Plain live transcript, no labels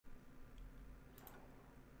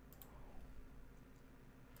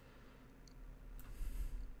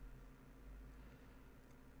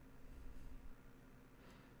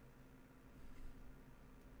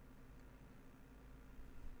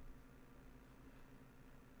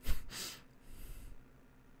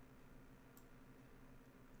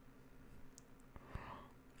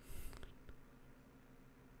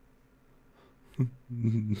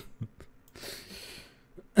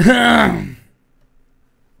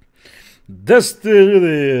Gde ste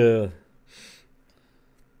ljudi?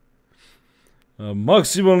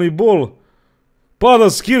 Maksimalni bol. Pa da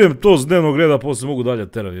skinem to s dnevnog reda, posle mogu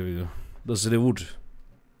dalje teram je vidio. Da se ne vuče.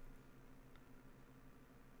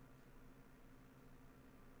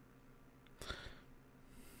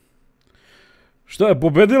 Šta je,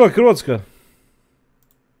 pobedila Hrvatska?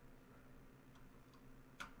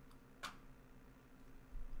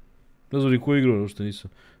 Ne znam ni ko je igrao, što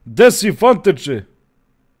nisam. Gde si, fanteče?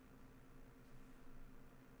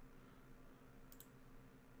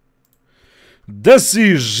 Gde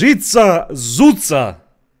si, žica, zuca?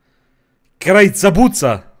 Krajca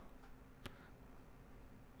buca?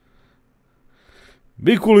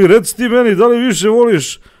 Mikuli, reci ti meni, da li više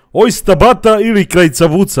voliš ojsta bata ili krajca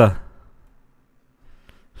buca?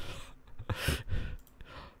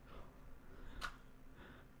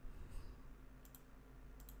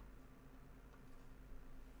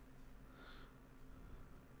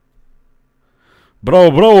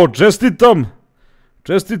 Bravo, bravo, čestitam.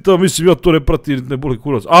 Čestitam, mislim ja to ne pratim, ne boli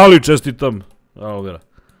kurac, ali čestitam. Alo vera.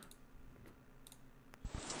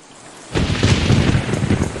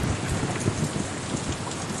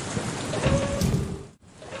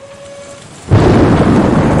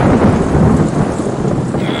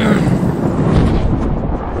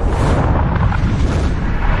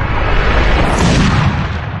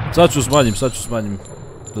 Sad ću smanjim,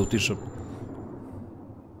 da utišam.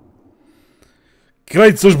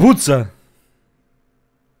 Krajca žbuca.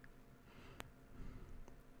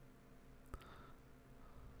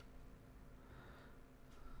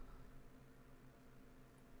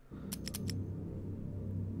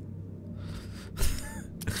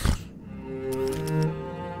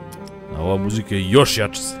 A ova muzika je još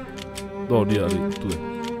jača. Do, nije, ali tu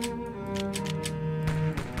je.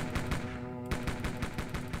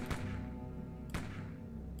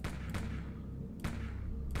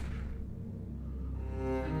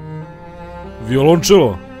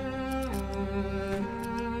 Violončelo.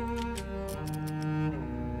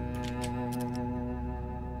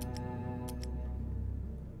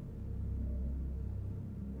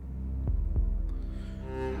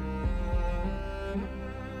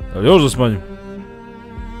 Ali još da smanjim.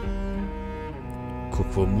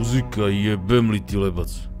 Kakva muzika, jebem li ti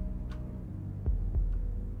lebac.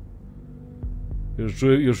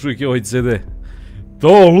 Još uvijek je ovaj CD.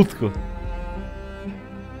 To, lutko.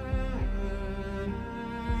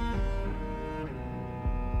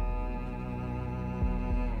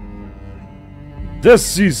 Gde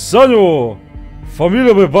si, Sanjo?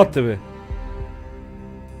 Familija me bateve.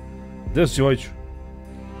 Gde si, Vajću?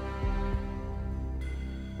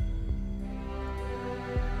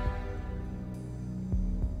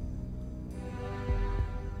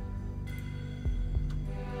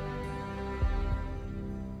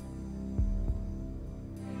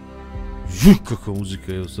 Juh, kakva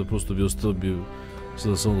muzika, evo sad prosto bi ostao bio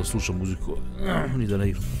sada samo da slušam muziku, ni da ne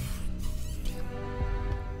igram.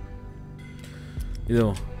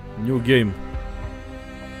 Idemo, new game.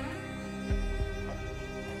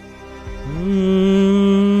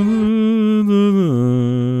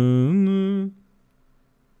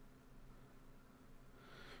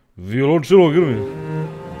 Violončelo grmi.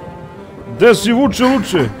 Gde si, vuče,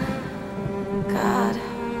 vuče?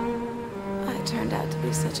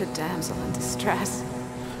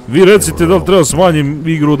 Vi recite da li treba smanjim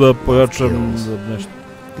igru da pojačam za nešto.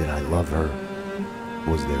 Did I love her?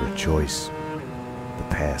 Was there a choice?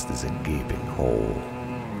 The past is a gaping hole.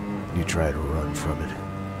 You try to run from it.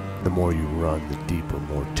 The more you run, the deeper,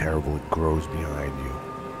 more terrible it grows behind you.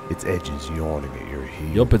 Its edges yawning at your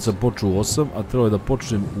heels. I opet sam počeo u 8, a trebalo je da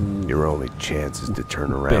počnem u... Your only chance is to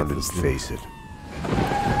turn around and face it.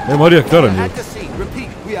 Marija Karan je. Repeat,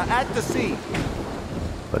 we are at the sea.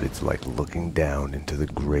 But it's like looking down into the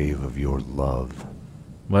grave of your love.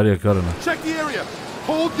 Marija Karana. Check the area.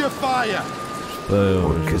 Hold your fire.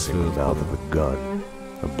 Or kissing the mouth of a gun,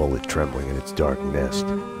 a bullet trembling in its dark nest,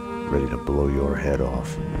 ready to blow your head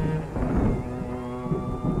off.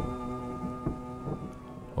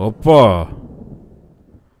 Opa!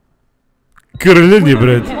 Krljenje,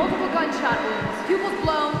 bred!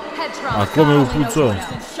 A ko me upucao?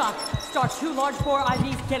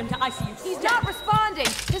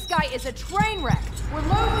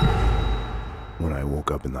 When I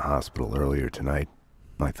woke up in the hospital earlier tonight,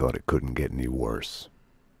 I thought it couldn't get any worse.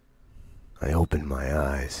 I opened my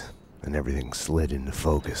eyes, and everything slid into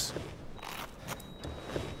focus.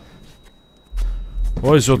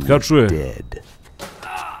 Oj se otkačuje. Dead.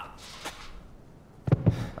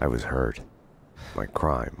 I was hurt. My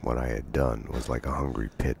crime, what I had done, was like a hungry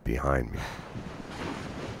pit behind me.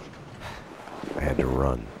 I had to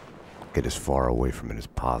run, get as far away from it as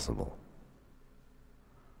possible.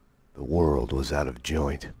 The world was out of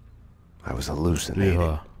joint. I was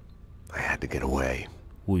hallucinating. I had to get away.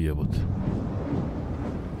 Ujebote.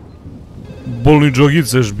 Bolni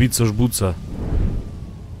džogice, žbica, žbuca.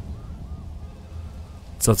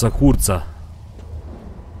 Caca kurca.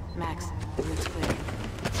 Max, the route's clear.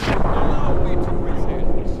 Allow me to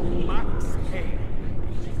present Max Payne.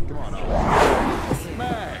 Come on up.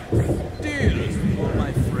 Max, deals for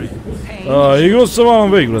my friend. Payne. Igrao sam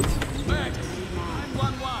vam već, brat. Max, I'm 1-1.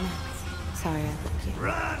 Sorry, I left you.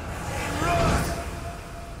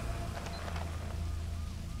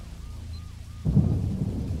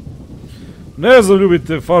 Ne znam,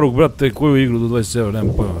 ljubite Faruk, brate, koju igru do 20 evra,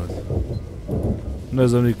 nemam pojma, brate. Ne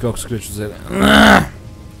znam ni kako se kreću zene.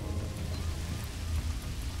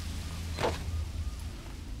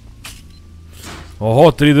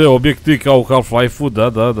 Oho, 3D objekti kao u Half-Life-u,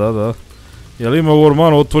 da. Jel ima u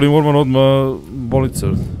ormanu, otvorim orman odmah bolnice.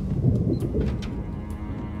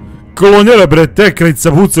 Kolonjera, bre,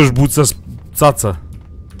 tekrica, bucaš, buca, caca.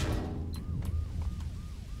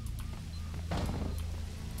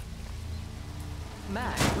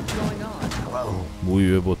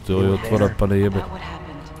 Ujebote, ovo je otvara pa ne jebe.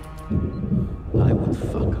 I would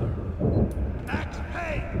fuck her. Max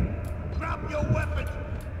Payne! Drop your weapons!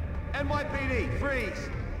 NYPD, freeze!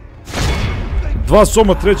 Dva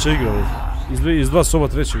soma treća igra, iz dva soma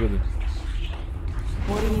treće godine.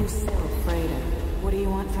 What are you so afraid of? What do you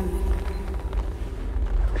want from me?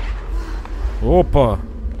 Opa!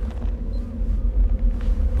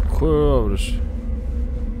 Ko je ovo, breš?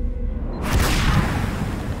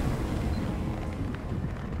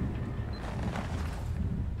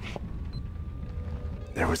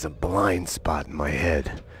 There was a blind spot in my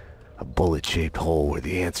head. A bullet-shaped hole where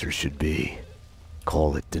the answer should be.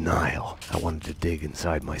 Call it denial. I wanted to dig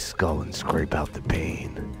inside my skull and scrape out the pain.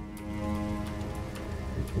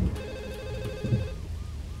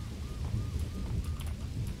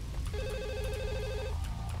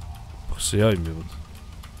 Pa se javim je.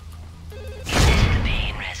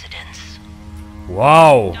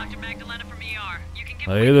 Wow!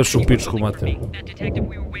 A ideš u pičku mater.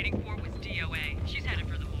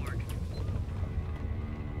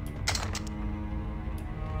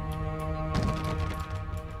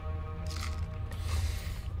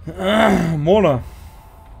 Mona.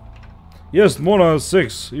 Jest, Mona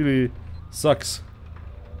seks ili saks.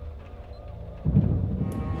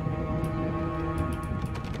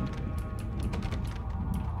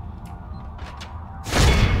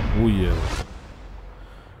 Ujeo.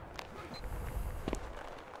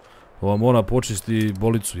 Ova Mona počisti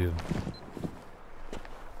bolicu je.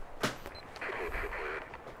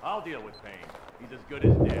 I'll deal with Payne. He's as good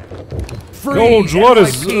as dead. Kao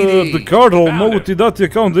Juarez, The Cardinal, mogu ti dati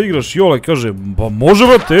account da igraš. Jole kaže, pa može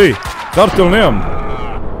brate, ej, kartel nemam.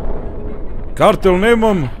 Kartel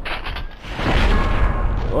nemam.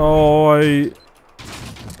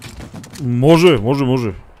 Može.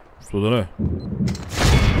 Što da ne?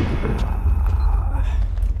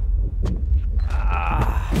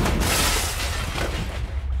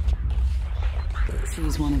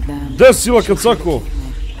 Desila kad sako.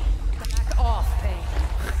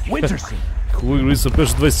 U igru nisam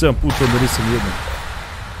pešao 27 puta, onda nisam jednom.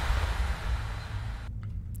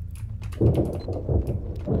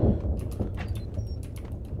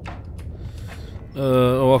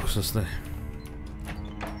 Ovako sam sne.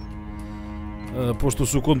 Pošto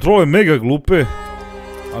su kontrole mega glupe,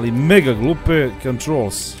 ali mega glupe,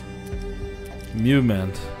 controls.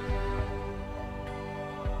 Movement.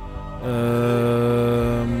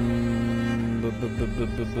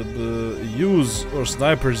 Use or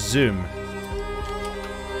sniper zoom.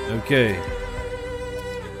 Okay.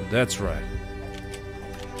 That's right.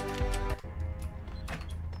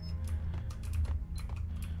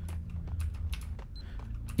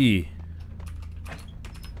 E.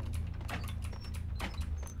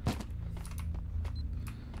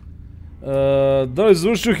 Da li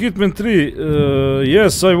završio Hitman 3?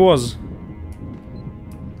 Yes, I was.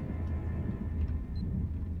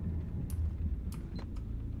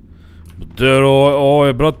 Ovo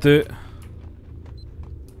je, brate...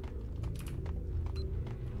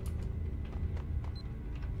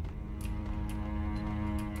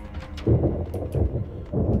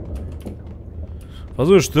 Pa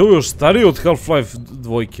zove što je ovo još stariji od Half-Life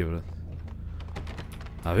 2, brate.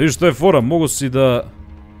 A vidiš što je fora, mogu si da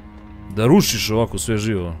rušiš ovako sve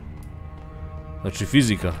živo. Znači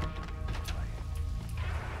fizika.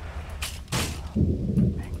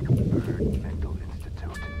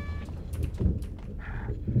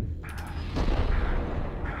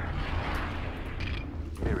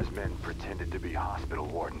 Men pretended to be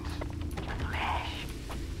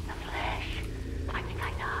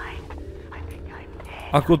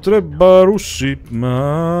Ako treba ruši,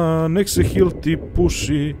 ma, nek se Hilti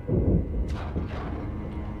puši.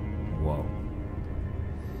 Wow.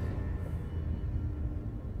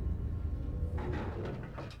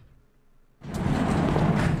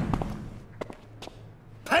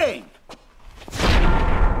 Payne!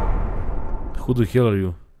 Who the hell are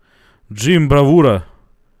you? Jim Bravura.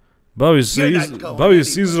 Bavi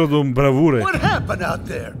se izradom bravure. What happened out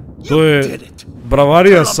there? To You je did it.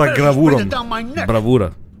 bravarija sa gravurom. Down my neck.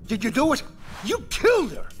 Bravura. Did you do it? You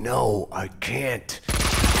killed her. No, I can't.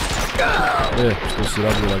 Što si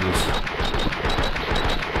radio si.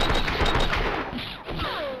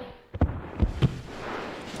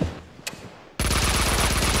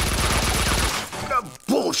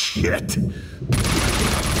 Bullshit.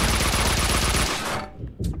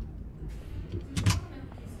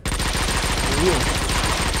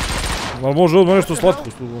 Ali može odmah nešto slatko.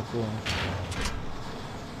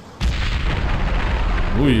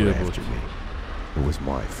 Uj, jebote. It was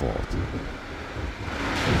my fault.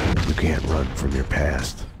 You can't run from your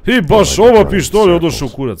past. I baš ova pištolja odošao u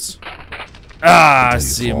kurac.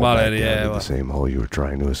 Si maler jeva. The same hole you were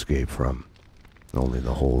trying to escape from. Only the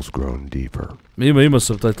hole's grown deeper. Ima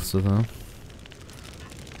subtitle sad, ha?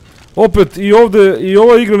 Opet i ovdje, i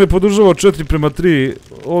ova igra ne podržava 4:3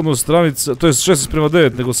 odnos stranica, to je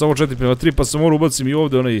 16:9, nego samo 4:3, pa sam morao ubacim i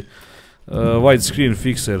ovdje onaj widescreen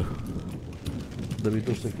fixer. Da bi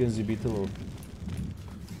to što je Kenzie bitalo.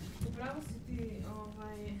 Upravo si ti,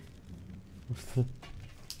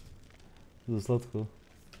 Za slatko.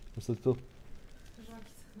 Šta ti to?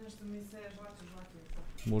 žvakica, nešto mi se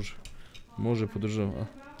žvakica. Može podržavam, a?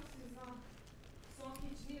 Upravo si za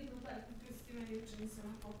sokić, nije to taj, kupio si ti meni jučer, nisam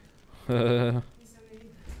napopio. Nisam ne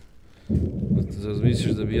vidio. Zar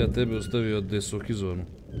misliš da bi ja tebe ostavio desokizovanu?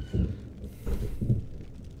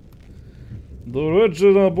 Dobro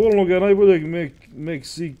večer na bolnoga najboljeg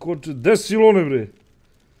Meksikoče... Gde si lone bre?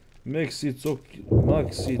 Maxi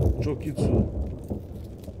Čokicu.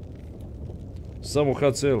 Samo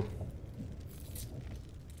HCL.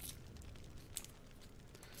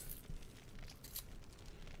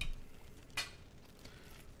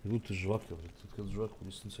 Ljute žvaka bre, kad žvaku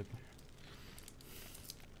nisam cepio.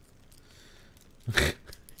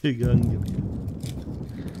 Ega angel.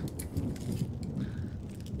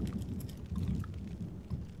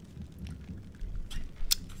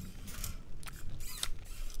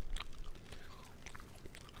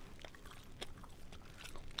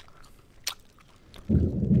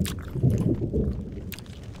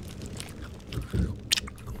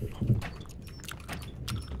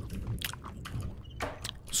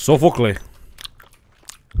 Sofokle.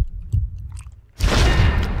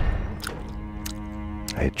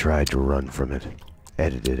 I had tried to run from it,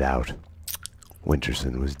 edit it out.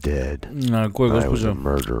 Winterson was dead. Ko je I was a gospođa?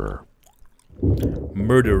 murderer.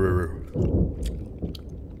 Murderer.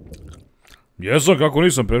 Jesam, kako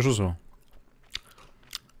nisam, prešao sam.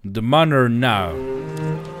 The manor now.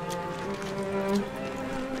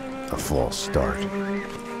 A false start.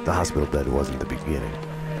 The hospital bed wasn't the beginning.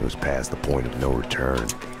 It was past the point of no return.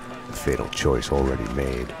 A fatal choice already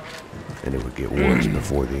made. And it would get worse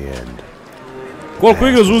before the end. Koliko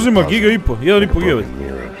igra zauzima? Giga i po? 1,5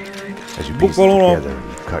 giga. As you piece it Bukvalno ono, together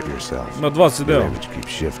and cut yourself, na 2 the CD-a. image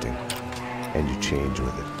keeps shifting, and you change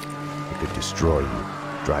with it. It could destroy you,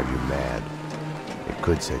 drive you mad. It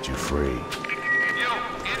could set you free. You,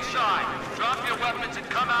 inside. Drop your weapons and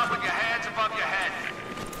come out with your hands above your head.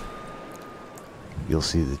 You'll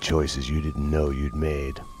see the choices you didn't know you'd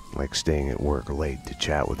made, like staying at work late to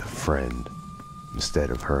chat with a friend,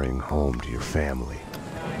 instead of hurrying home to your family.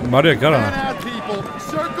 Marija Man Karana. out, people!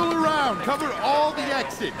 Circle around! Cover all the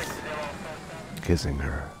exits! Kissing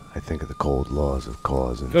her, I think of the cold laws of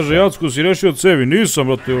cause and Kaže, Jacko, si rešio cevi? Nisam,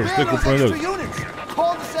 brate, još tek u ponedjeljak.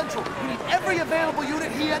 Call the central. We need every available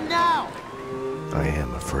unit here now. I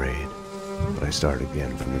am afraid, but I start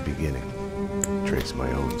again from the beginning. Trace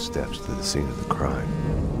my own steps to the scene of the crime.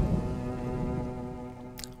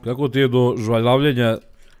 Kako ti je do žvaljavljenja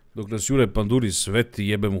dok nas jure panduri sveti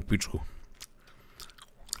jebem u pičku?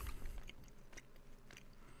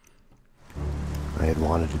 I had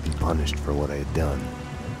wanted to be punished for what I had done,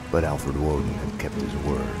 but Alfred Woden had kept his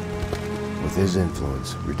word. With his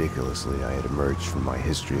influence, ridiculously, I had emerged from my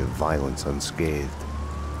history of violence unscathed.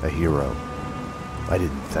 A hero. I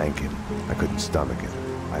didn't thank him. I couldn't stomach it.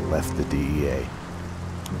 I left the DEA.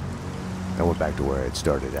 I went back to where I had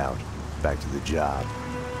started out. Back to the job.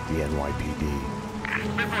 The NYPD.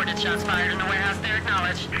 Reported shots fired in the warehouse there,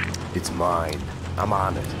 acknowledged. It's mine. I'm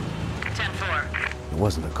on it. 10-4. It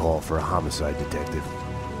wasn't a call for a homicide detective,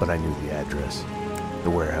 but I knew the address. The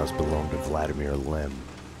warehouse belonged to Vladimir Lem.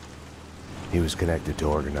 He was connected to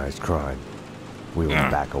organized crime. We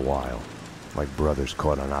went back a while, like brothers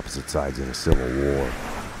caught on opposite sides in a civil war.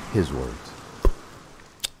 His words.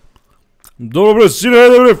 Dobro bre, sine,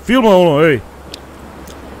 ajde bre, filma ono, ej.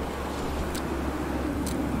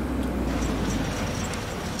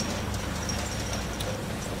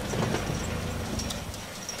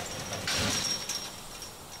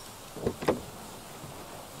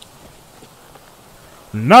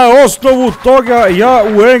 Na osnovu toga ja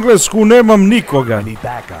u Englesku nemam nikoga. I need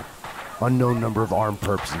backup. Unknown number of armed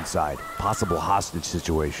perps inside. Possible hostage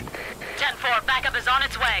situation. 10-4, backup is on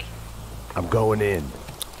its way. I'm going in.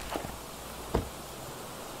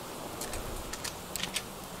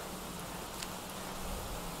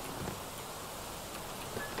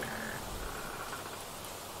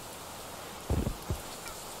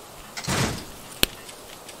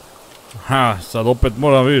 Ha, sad opet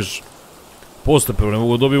moram, vidiš, postepeno, ne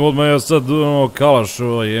mogu dobijem odmah ja sad ono kalaš,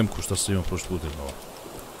 jemku šta sam imao prošli put.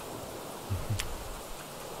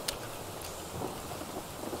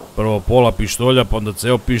 Prvo pola pištolja, pa onda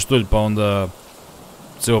ceo pištolj, pa onda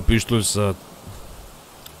ceo pištolj sa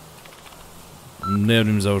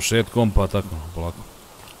nervnim završetkom, pa tako, polako.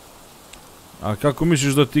 A kako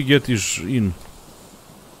misliš da ti getiš in?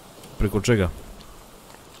 Preko čega?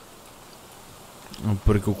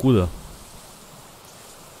 Preko kuda?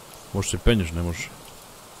 Možeš se penješ, ne možeš.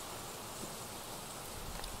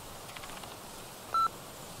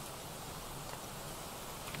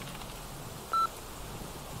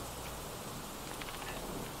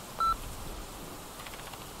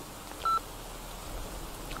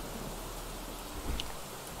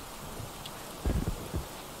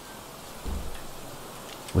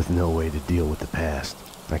 With no way to deal with the past,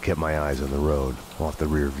 I kept my eyes on the road, off the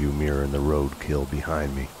rearview mirror and the roadkill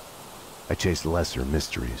behind me. I chased lesser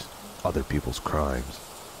mysteries, other people's crimes.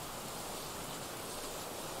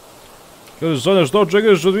 Kaže, Sonja, što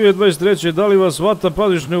očekuješ od 2023. Da li vas vata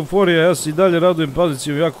padišna euforija? Ja se i dalje radujem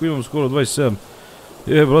praznicima, jako imam skoro 27.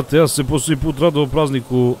 Brate, ja sam se posljednji put radovao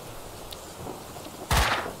prazniku...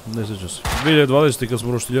 Ne sjećam se. 2020. kad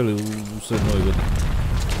smo roštiljali u sred nove godine.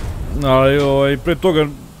 Ali, pre toga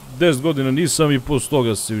 10 godina nisam i posle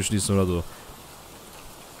toga se više nisam radovao.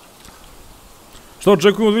 Šta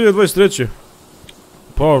očekujem od 2023.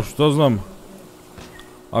 Pa, šta znam.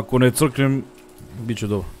 Ako ne crknem, bit će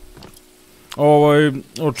dobro.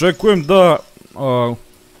 Očekujem da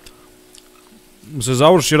se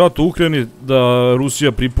završi rat u Ukrajini, da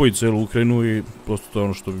Rusija pripoji celu Ukrajinu i prosto to je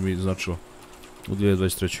ono što bi mi značilo u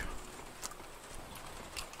 2023.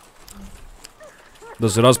 Da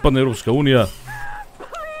se raspadne Europska unija.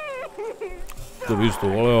 To bi isto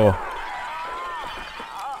voleo.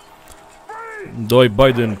 Da i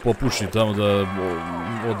Biden popuši tamo da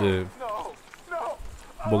ode,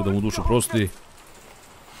 Bog da mu dušu prosti.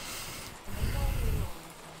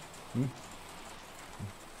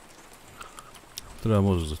 Treba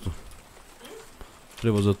mozak za to.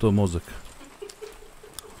 Treba za to mozak.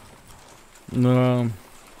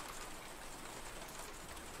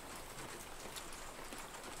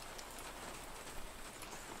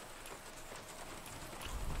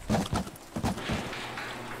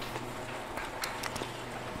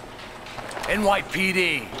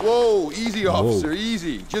 NYPD. Whoa, easy, officer,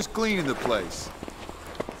 easy. Just cleaning the place.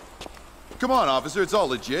 Come on, officer, it's all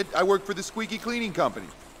legit. I work for the squeaky cleaning company.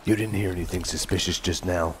 You didn't hear anything suspicious just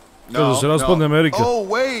now? Kada se raspadne Amerika. Oh,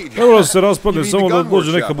 wait. Evo da se raspadne, samo da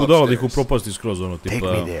dođe neka budala da ih upropasti skroz, ono,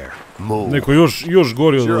 tipa... Neko još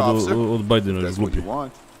gori od Bidena, glupi.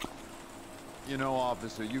 You know,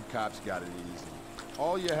 officer, you cops got it easy.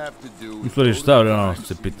 All you have to do U stvari šta, ono,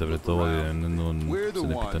 se pita, bre, to ovdje, se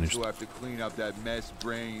ne pita ništa.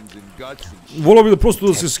 Volao bi da prosto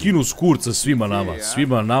da se skinu s kurca svima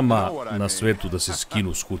nama na svetu da se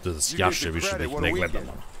skinu s kurca, da se jaše više, da ih ne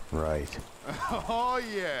gledamo. Right. Oh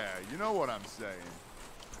yeah, you know what I'm saying.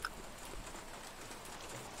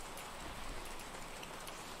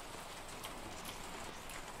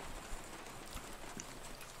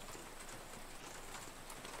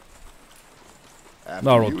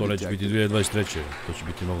 Naravno, to neće biti 2023. To će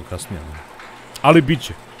biti mnogo kasnije. Ali bit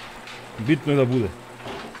će. Bitno je da bude.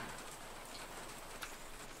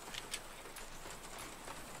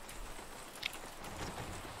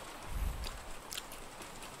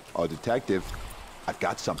 Oh, detective, I've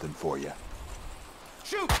got something for you.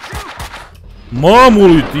 Shoot, shoot! Mamu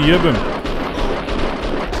li ti jebem?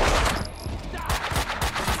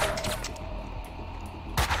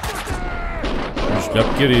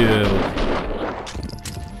 Šljakeri je...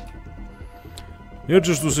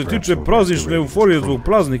 Inače, što se tiče praznične euforije zbog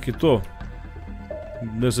praznike, to...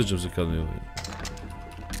 Ne sjećam se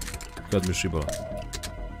kad mi je šibala.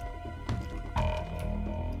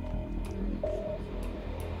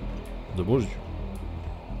 Za Božić?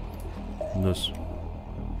 Da se.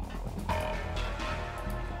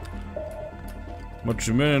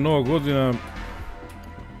 Znači, mene Nova godina...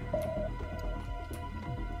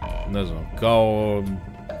 Ne znam, kao...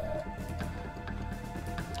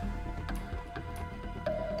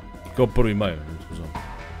 Kao 1. maj, ne znam.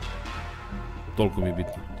 Toliko mi je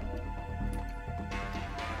bitno.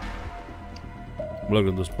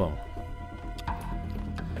 Legam da spavam.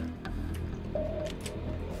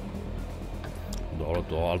 Dobro,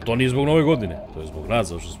 to, ali to nije zbog Nove godine. To je zbog nas,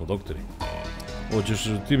 zato što smo doktori. Hoćeš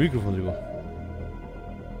ti mikrofon, Rigo?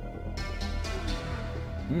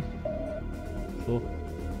 Što?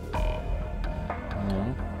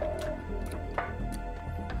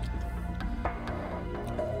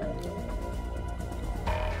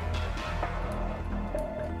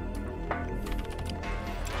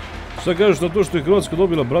 Šta kažeš na to što je Hrvatska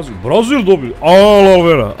dobila Brazil? Brazil dobila? Alal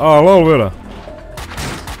vera, alal vera.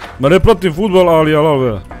 Ma ne pratim futbol, ali alal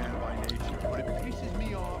vera.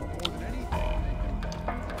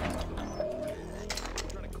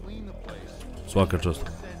 Svaka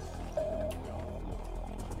čast.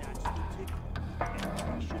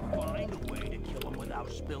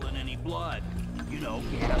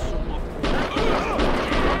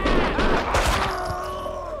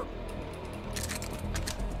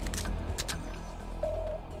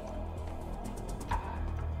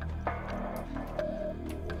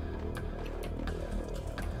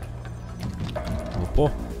 Opo.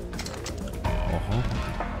 Aha.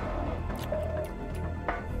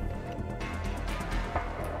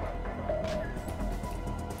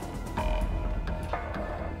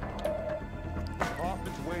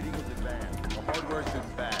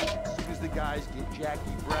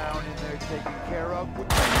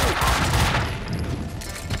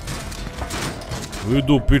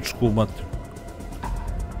 Idu u pičku mater.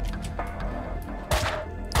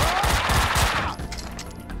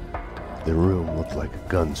 The room looked like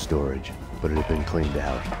gun storage, but it had been cleaned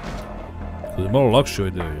out. Kada je malo lakše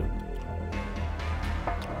ovaj deo, jel?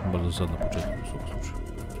 Bar za sad na početku, u svakom slučaju.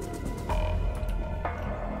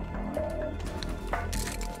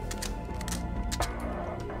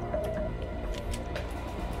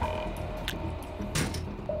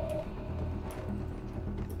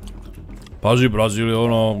 Pazi, Brazil je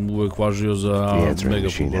ono uvek važio za mega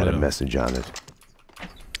popularno.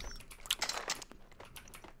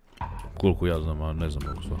 Koliko ja znam, a ne znam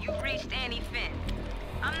mogu sva.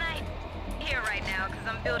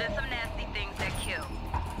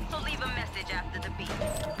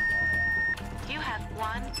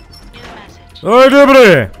 Ajde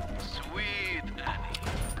bre!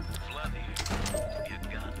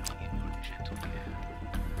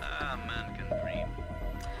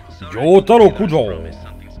 Jo, taro kuđo!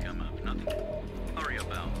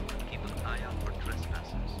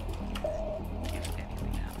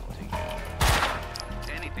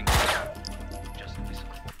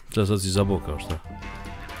 Sad si zabokao, šta?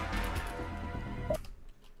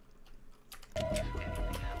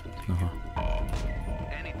 Aha.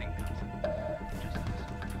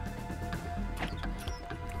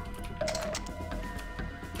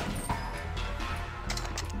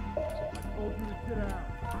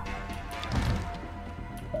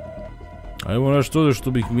 Ajmo nešto ovdje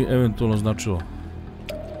što bih mi eventualno značilo.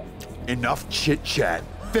 Enough chit chat.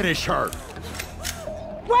 Finish her.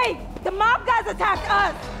 Wait! The mob guys attacked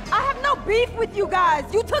us! I have no beef with you guys!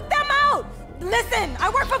 You took them out! Listen, I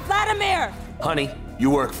work for Vladimir! Honey, you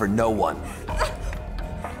work for no one.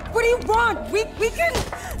 What do you want? We can...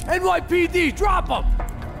 NYPD, drop them!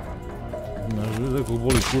 Znaš, nekog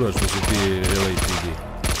boli kurac što si ti LAPD.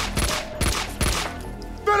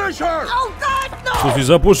 Finish her! Oh God, no! Što si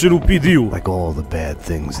započeli u PD-u. Like all the bad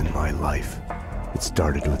things in my life, it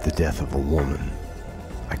started with the death of a woman.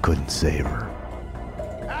 I couldn't save her.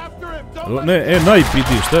 Ne,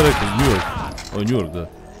 NIPD, šta je rekao? New York. Ovo je New York, da.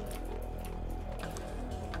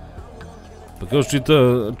 Pa kao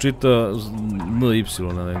čita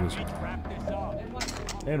NY na engleskom.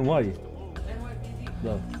 NY.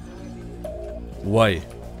 Da. Y.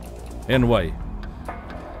 NY.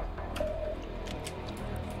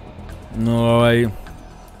 No,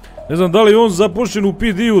 ne znam da li on započen u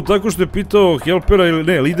PD-u tako što je pitao helpera ili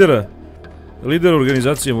ne, lidera. Lidera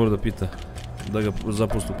organizacije mora da pita. Da ga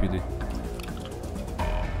zaposlu PD.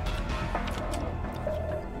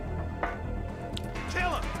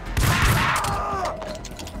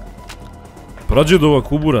 Prađedova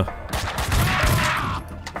kubura.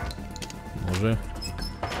 Može.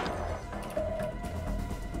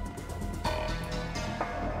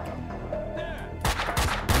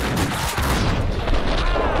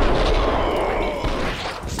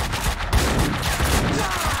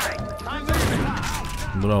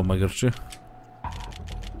 Bravo, magarče.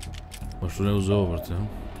 Pa što ne uze ovo, brate, ha?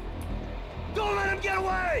 Don't let him get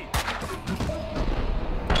away!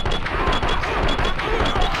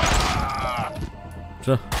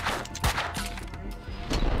 Šta?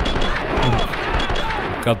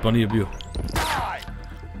 Kad pa nije bio?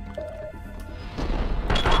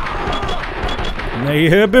 Ne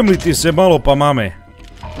jebem li ti se malo pa mame?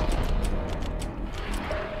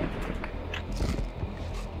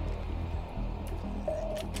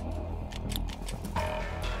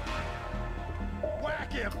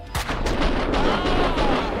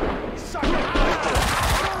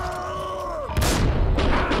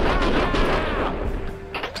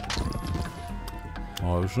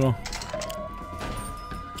 Što?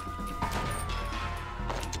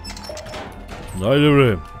 Dajde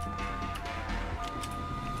bre.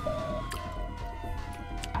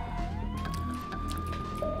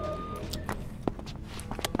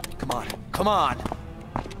 Come on.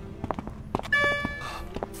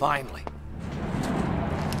 Finally.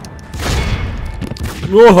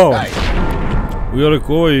 Wow. Ja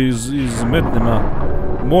rekao ovo iz metnema.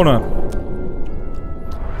 Mona.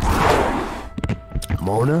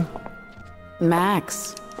 Mona?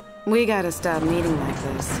 Max, we gotta stop meeting like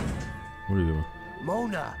this.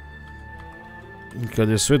 Mona. Kad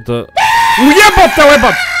je sveta... Ujebate,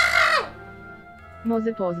 lebat!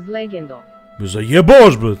 Može poz z legendo. Me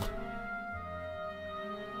zajebavaš, bret.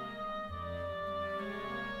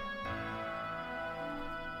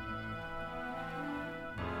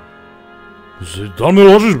 Da li me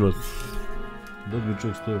ložiš, bret? Da mi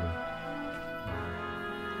čovjek stoji, bret.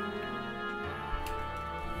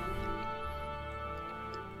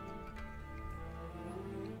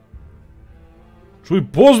 Čuj,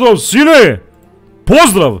 pozdrav, sine!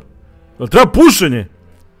 Pozdrav! Jel treba pušenje?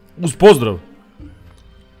 Uz pozdrav.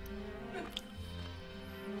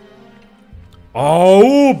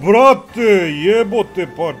 Au, brate, jebote,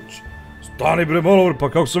 pa... Stani bre, malo bre, pa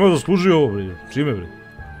kako sam ja zaslužio ovo bre? Čime bre?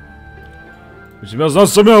 Mislim, ja znam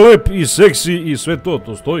sam ja lep i seksi i sve to,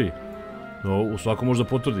 to stoji. No, u svako možda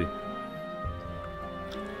potvrdi.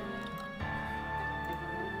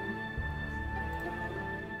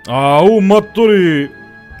 Au, matori!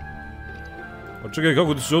 Pa čekaj,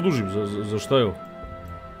 kako ti se odužim? Za šta je ovo?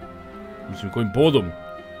 Mislim, kojim podom?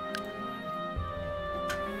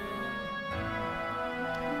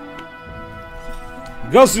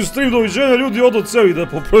 Gasim stream, doviđenja, ljudi, odo cevi da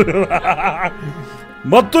popravljaju.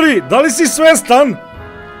 Matori, da li si svestan?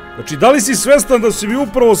 Znači, da li si svestan da si mi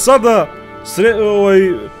upravo sada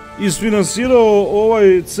isfinansirao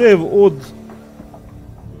ovaj cev od...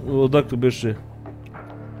 Odakle beše?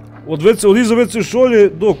 Od iza WC šolje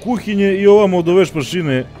do kuhinje i ovamo do veš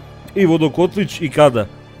mašine i vodokotlić i kada.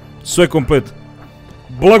 Sve komplet.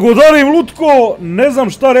 Blagodarim Lutko, ne znam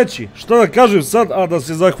šta reći. Šta da kažem sad, a da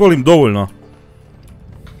se zahvalim dovoljno.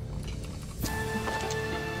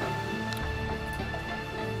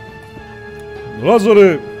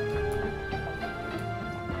 Lazare.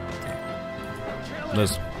 Ne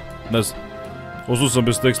znam. Ostao sam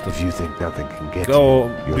bez teksta. Kao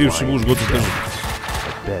bivši muž gotov težak.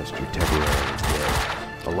 Best, you're temporarily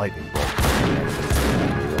dead. A lightning bolt.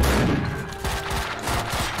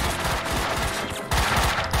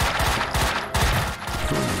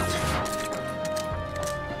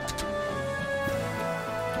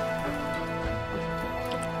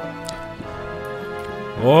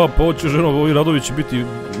 O, pa ovo će ženo, ovi radovi će biti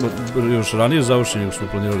još ranije završeni nego smo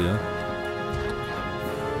planirali, ja?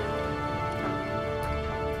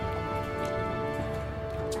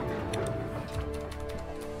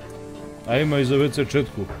 A ima i za WC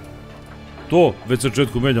četku. To WC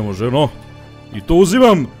četku menjamo, ženo. I to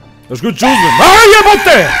uzimam. Znaš koji ću uzmem? A,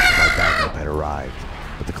 jebote!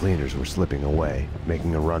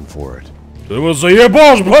 Evo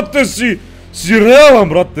zajebaš, brate, si realan,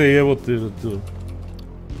 brate, jebote.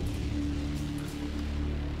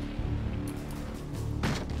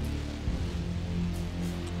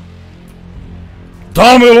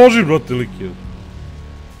 Da me loži, brate, lik je.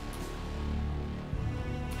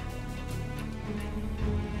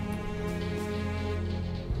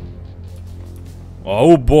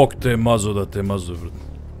 Au, bok te mazo da te mazo, brate.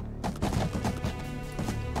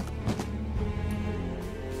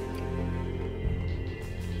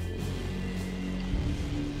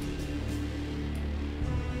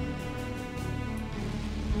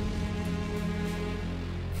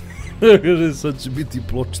 Kaže, sad će biti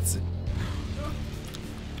pločice.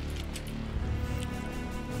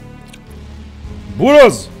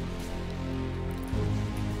 Buraz!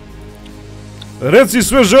 Reci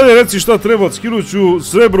sve želje, reci šta treba, skinut ću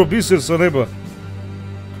srebro biser sa neba.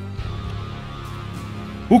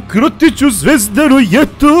 Ukrotit ću Zvezdaro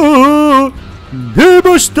ljeto,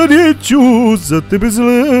 nema šta neću za tebe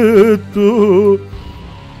zleto.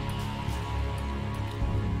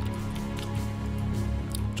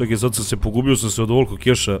 Čekaj, sad sam se pogubio, sam se od ovoliko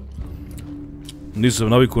keša. Nisam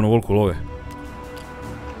navikao na ovoliko love.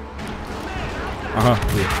 Aha,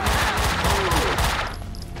 tu je.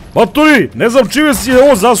 Batori, ne znam čime si je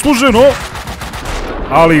ovo zasluženo,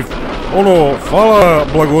 ali, ono, hvala,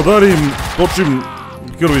 blagodarim, točim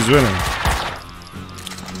krv iz vene.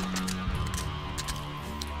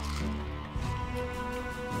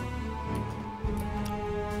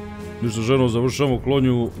 Ništa, ženo, završamo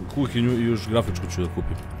klonju, kuhinju i još grafičku ću da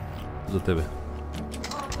kupim. Za tebe.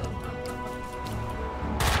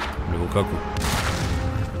 Nego kako?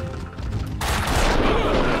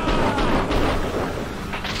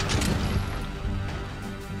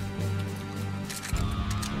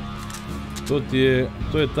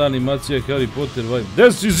 To je ta animacija Harry Potter vibe.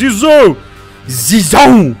 Gde si Zizou?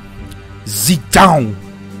 Zizou! Zizou!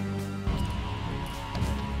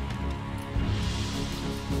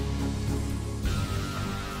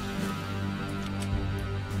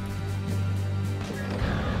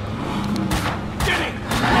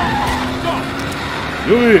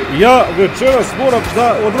 Ljudi, ja večeras moram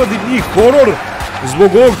da odradim njih horor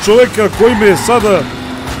zbog ovog čoveka koji me je sada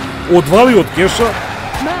odvalio od keša.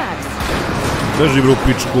 Beži bro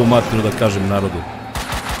pičku u materinu da kažem narodu.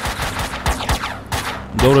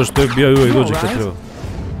 Dobro je što je bio i uvijek dođe kad treba.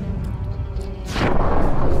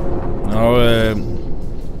 Ovo je...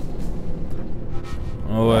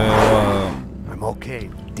 I'm okay,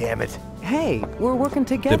 damn it. Hey, we're working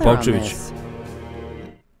together on this.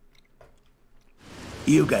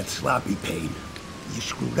 You got sloppy, Payne. You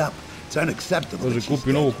screwed up. It's unacceptable. Može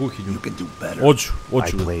kupi novu kuhinju. You can do better. Hoću. I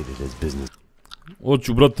played it as business.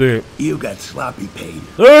 Hoću, brate. You got sloppy, Payne.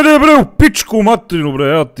 Ne bre, u pičku u materinu bre,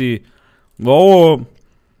 ja ti. Ovo...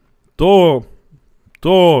 To...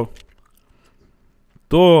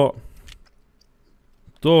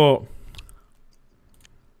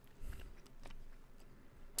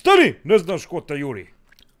 Stani! Ne znaš ko ta juri.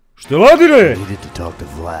 Šteladine!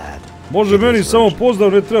 Može meni samo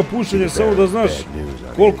pozdrav, ne treba pušenje, samo da znaš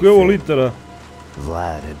koliko je ovo litara.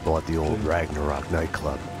 Vlad had bought the old Ragnarok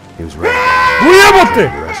nightclub. He was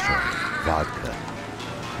Ujebote!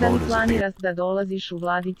 Da li planiraš da dolaziš u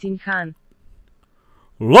Vladicin Han?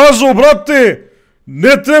 Lažo, brate!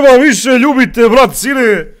 Ne treba više ljubite, brat,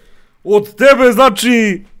 sine! Od tebe,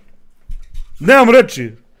 znači... Nemam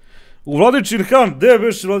reči. U Vladičin Han, gde je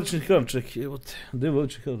beše Vladičin Han? Čekaj, evo te, gde je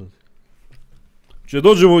Vladičin Han? Če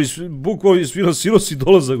dođemo bukvalo iz finansirao si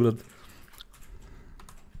dolazak, brate.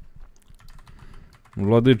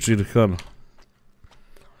 Vladičin Han.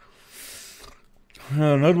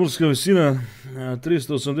 Nadmorska visina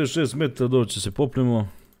 386 metara, dobro će se popnemo.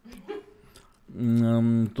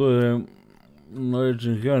 To je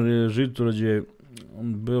Vladičin Han, je Žitorađe,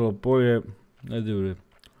 Belo polje, ajde bre.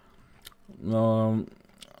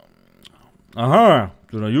 Aha,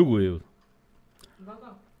 to je na jugu je.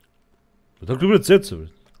 Da. Dakle bre Ceca bre.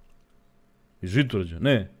 Iz Žitorađa,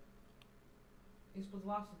 ne. Ispod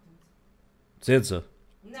Vlasotinca. Ceca.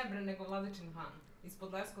 Ne bre, nego Vladičin Han.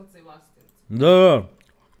 Ispod Leskovca i Vlasotinca. Da.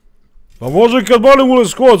 Pa može kad balim u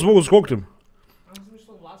Leskovac mogu skoknem. A sam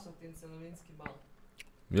išla u Vlasotince na vinski bal.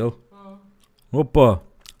 Jel? Opa.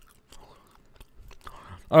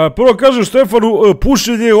 Prvo kažem Štefanu,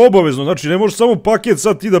 pušenje je obavezno, znači ne možeš samo paket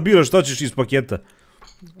sad ti da biraš šta ćeš iz paketa.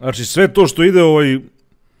 Znači sve to što ide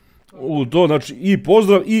u to, znači i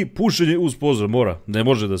pozdrav i pušenje uz pozdrav, mora. Ne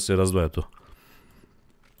može da se razdvaja to.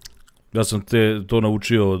 Ja sam te to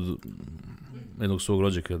naučio od jednog svog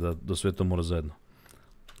rođaka da sve to mora zajedno.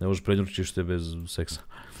 Ne možeš prednjučiš te bez seksa.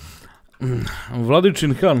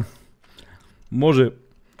 Vladičin Han može...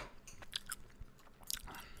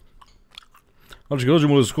 Znači kad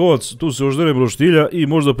dođemo u Leskovac, tu se ožderemo roštilja i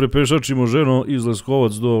možda prepešačimo ženo iz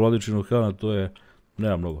Leskovac do Vladičinog Hana, to je...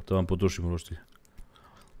 Nema mnogo, da vam potrošimo roštilja.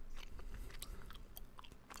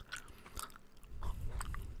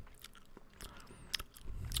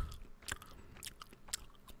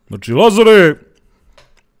 Znači Lazare...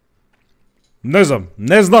 Ne znam!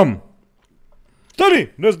 Stani!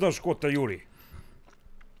 Ne znaš ko ta juri.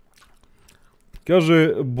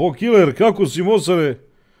 Kaže, Bokiler, kako si Mosare?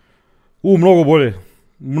 Mnogo bolje.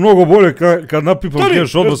 Mnogo bolje kad napipam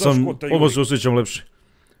keš, odmah se osjećam lepše.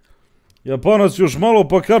 Japanac još malo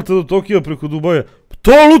pa karta do Tokija preko Dubaja.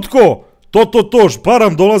 To lutko! To,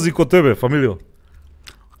 šparam dolazi kod tebe, familijo.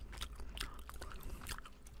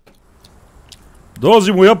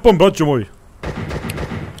 Dolazim u Japan, braćo moji.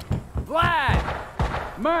 Vlad!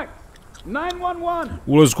 Max!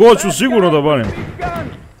 U Leskovac sigurno da banim.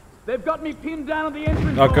 They've got me pinned down on the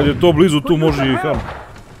entrance. A kad je to blizu, tu može i ham.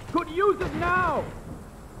 Could use it now.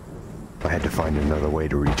 I had to find another way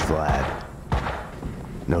to reach Vlad.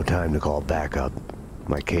 No time to call backup.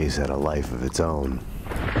 My case had a life of its own.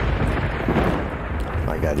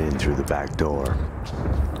 I got in through the back door.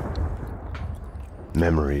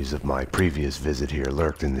 Memories of my previous visit here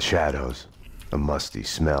lurked in the shadows. A musty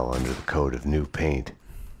smell under the coat of new paint.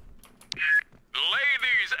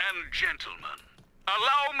 Ladies and gentlemen,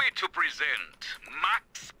 allow me to present Max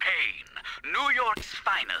Payne, New York's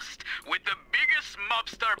finest, with the biggest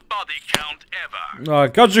mobster body count ever.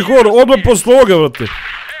 A kad će hor? Odmah posle ovoga, vrate.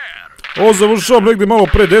 Ovo završavam negdje malo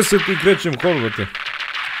pre 10 i krećem hor, vrate.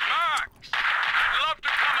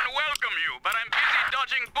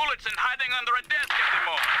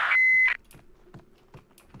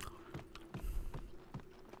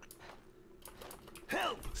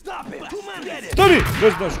 Stani!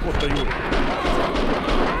 Ne znaš ko ta juri.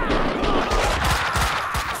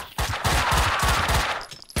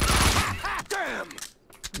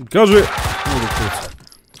 Kaže...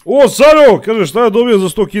 O, Saro! Kaže, šta ja dobio za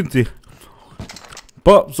 100 kinti?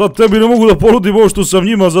 Pa, sad tebi ne mogu da ponudim ovo što sam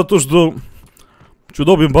njima, zato što... ću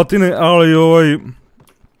dobijem batine, ali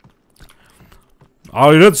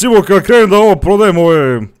ali recimo, kad krenem da ovo prodajem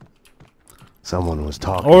ove...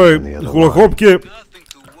 ove hulahopke...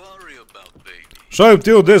 šajem ti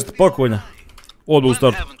jedno 10 pakovanja. Odmah u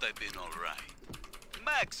startu.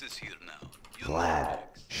 Vlad,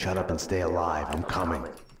 shut up and stay alive, I'm coming.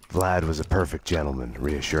 Vlad was a perfect gentleman,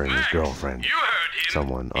 reassuring his girlfriend.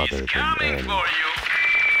 Someone other than Annie.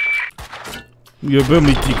 Jebem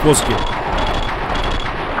li ti koske.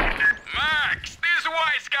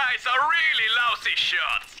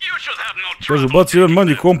 Kažu, baci jedan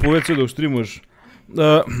manji komp u WC dok streamuješ.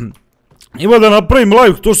 Ima da napravim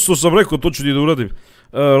live, to što sam rekao, to ću ti da uradim.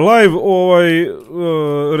 Live,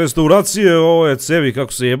 restauracije, ove cevi,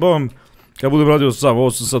 kako se jebavam. Kad budem radio sam,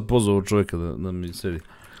 ovo sam sad pozvao čovjeka da mi sedi.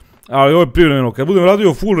 Ali ovo je privremeno, kad budem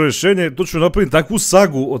radio full rešenje, to ću napraviti takvu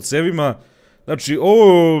sagu o cevima. Znači,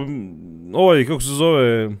 kako se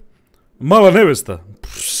zove, Mala nevesta.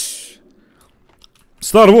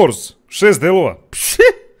 Star Wars, 6 delova.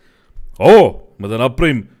 Ovo, ma da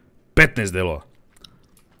napravim 15 delova.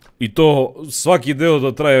 I to svaki deo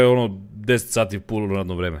da traje 10 sati puno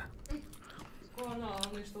radno vreme. Ko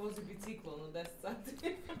onaj što vozi biciklo, 10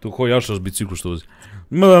 sati. To ko Jaša s biciklu što vozi.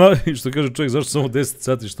 Ima da, što kaže čovjek, zašto samo 10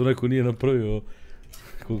 sati, što neko nije napravio,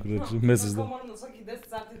 koliko reći, mesec dana. Moram na svaki 10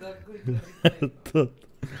 sati da klikne. To.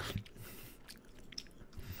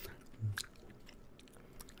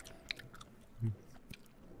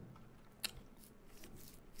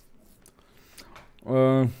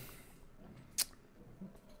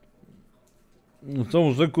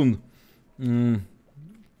 Samo sekund.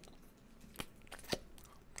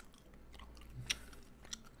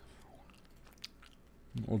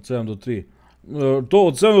 Od 7 do 3. To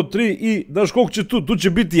od 7 do 3 i, znaš koliko će tu će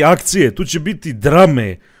biti akcije, tu će biti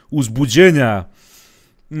drame, uzbuđenja,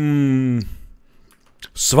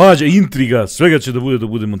 svađa, intriga, svega će da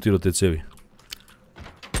bude montirao te cevi.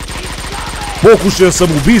 Pokušaj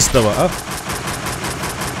samoubistava, a?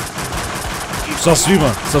 Sa svima,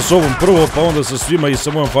 sa sobom prvo, pa onda sa svima i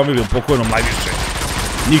sa mojom familijom, pokojnom najviše.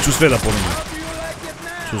 Njih ću sve da pominjem.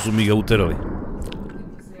 Što su mi ga uterali.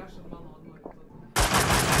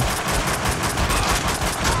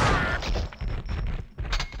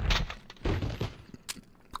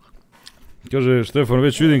 Kaže Štefan,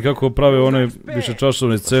 već vidim kako prave one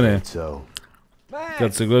višečasovne scene.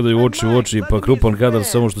 Kad se gledaju oči u oči, pa krupan kadar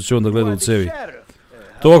samo što će onda gleda u cevi.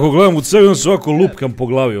 To ovako gledam u cevi, onda se ovako lupkam po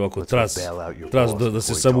glavi, ovako, tras da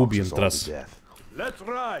se sam ubijem, tras.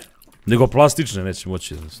 Nego plastične neće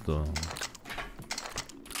moći da se to...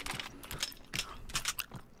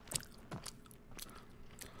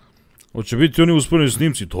 Hoće biti oni usporeni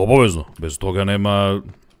snimci, to obavezno, bez toga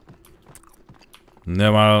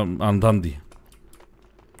nema andandi.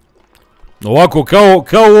 Ovako,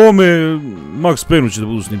 kao u ovome Max Payne-u će da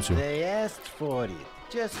budu snimci.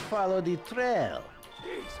 Just follow the trail.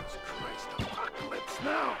 Jesus Christ, apocalypse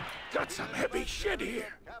now. Got some heavy shit here.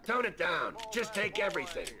 Tone it down. Just take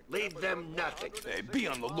everything. Leave them nothing. Hey, be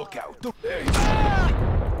on the lookout.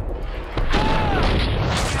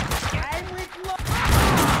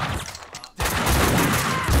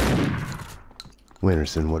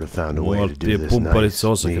 Winterson would have found a way to do this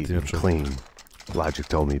nice, neat and clean. Logic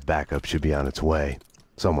told me backup should be on its way.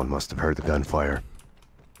 Someone must have heard the gunfire.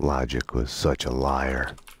 Logic was such a liar.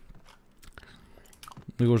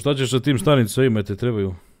 Nego šta ćeš sa tim starim cevima, te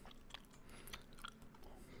trebaju?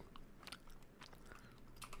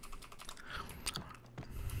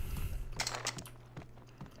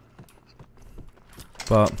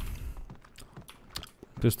 Pa...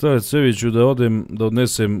 Predstavljati Seviću da odem, da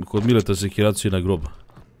odnesem kod Mileta sekiraciju na grob.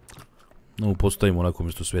 No mu postavimo onako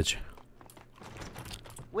mjesto sveće.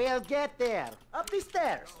 We'll get there. Up the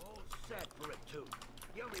stairs. Set for it too.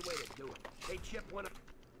 The only way to do it. They chip one of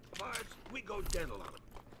ours, we go dental on them.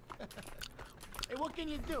 Hey, what can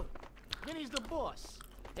you do? Vinny's the boss.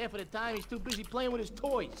 Half of the time he's too busy playing with his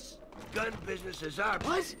toys. Gun business is our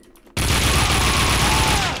What?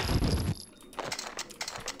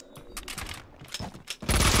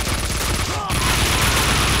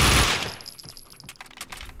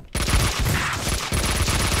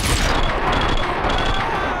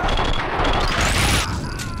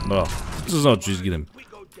 Bravo. Znao ću izginem.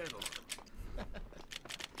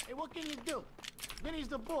 Hey, what can you do? Vinny's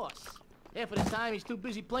the boss. Half of the time he's too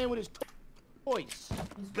busy playing with his toys.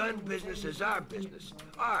 Gun business is our business.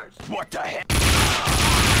 Ours. What the heck?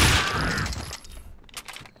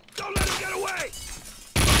 Don't let him get away!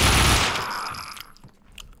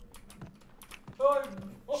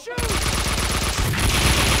 Shoot!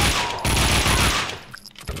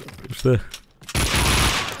 Šta je?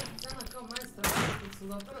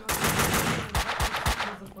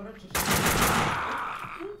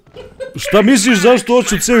 Šta misliš zašto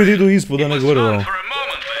hoću cevi da idu ispod, a ne gore ovo?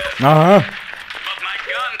 Aha.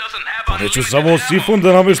 Pa neću samo sifon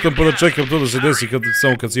da nameštam pa da čekam to da se desi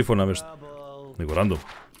samo kad sifon nameštam. Nego random.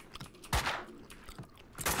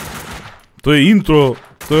 To je intro,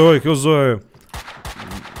 to je ovaj kako zove...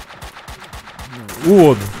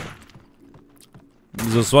 Uvod.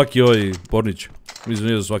 Za svaki ovaj pornić. Mislim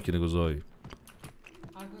nije za svaki nego za ovaj.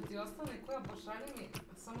 Ako ti ostane koja pošalje mi,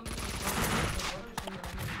 samo ne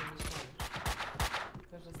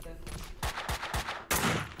kaže Stefan.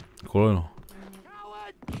 Koleno.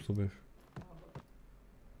 Što beš?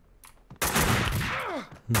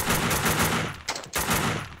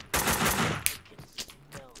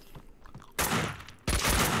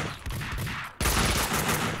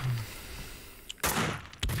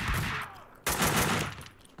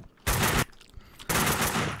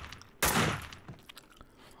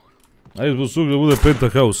 Ajde zbog svog da bude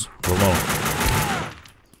Penthouse. Normalno.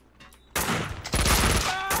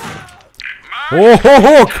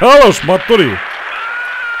 Ohoho, kalaš, matori!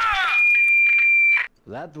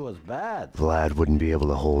 That was bad. Vlad wouldn't be able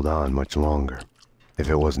to hold on much longer, if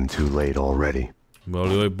it wasn't too late already.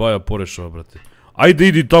 Ali ovaj baja porešao, brate. Ajde,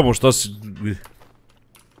 idi tamo, šta si...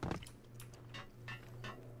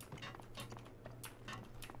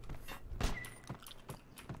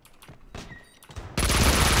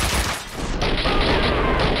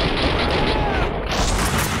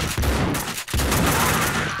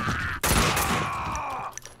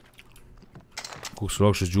 Kako su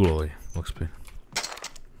lakše džula ovaj, Max Payne.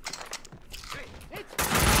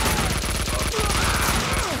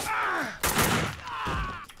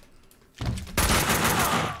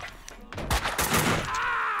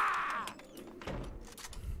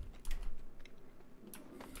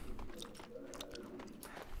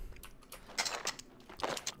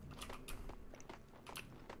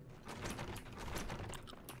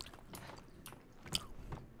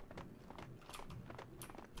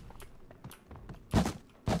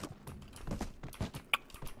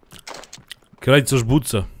 Kraljica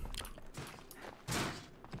žbuca.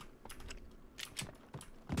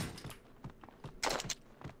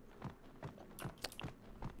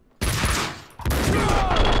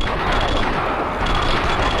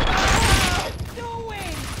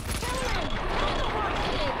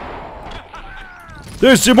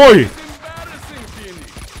 Gdje si moj?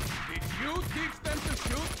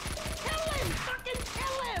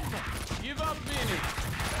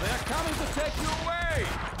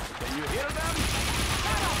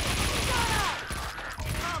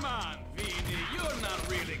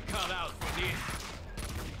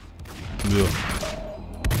 Bio.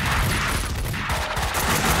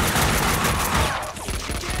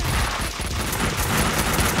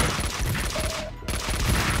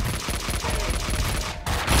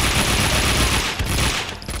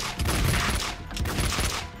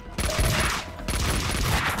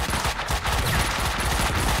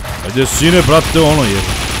 Ajde sine, brate, ono je.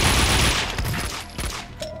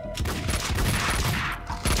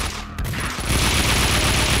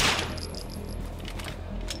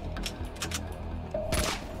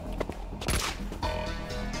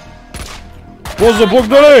 Pozdrav,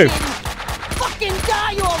 Bogdane! Fucking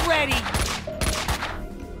die already!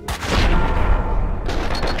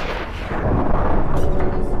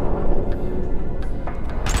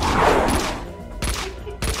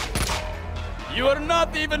 You are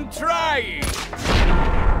not even trying!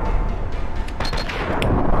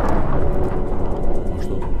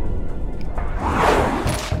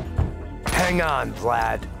 Hang on,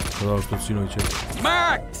 Vlad. Hvala što sinoviće.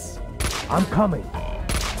 Max! I'm coming.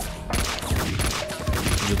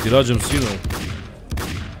 Da ti rađam sinove.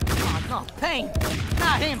 No, Payne!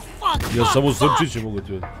 Not him! Fuck! Ja samo srčiće mogu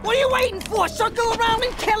ti odati. What are you waiting for? Circle around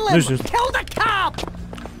and kill him! Ništa. Kill the cop!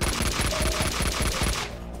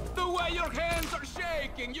 The way your hands are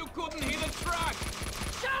shaking, you couldn't hit a track!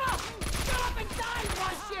 Shut up! Shut up and die,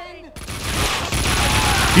 Russian!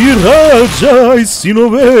 I rađaj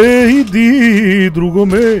sinove, idi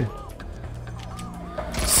drugome.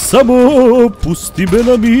 Samo pusti me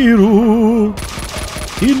na miru.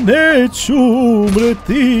 I neću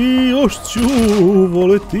umreti, još ću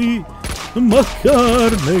voleti,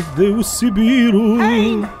 makar negde u Sibiru.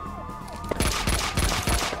 Payne!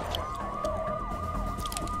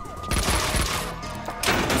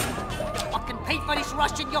 Fucking pay for this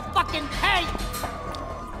Russian, you'll fucking pay!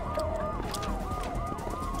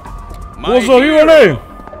 Pozdrav Ivane!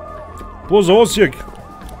 Pozdrav Osijek!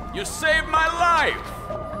 You saved my life!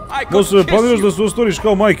 I could Pozdrav, kiss planiraš you! da se ostvariš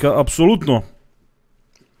kao majka? Apsolutno.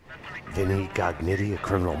 Vinny Gognitti, a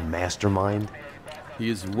criminal mastermind? He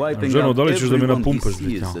is wiping Ženo, out da li ćeš da me everyone he napumpaš, sees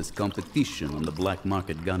dečko? as competition on the black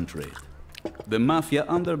market gun trade. The mafia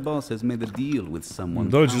underboss has made a deal with someone.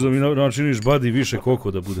 Da li ćeš da mi načiniš badi više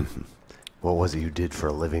koko da bude? What was it you did for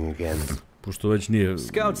a living again? Pošto već nije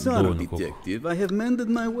Scouts are, dovoljno koko. detective. I have mended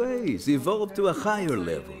my ways, evolved to a higher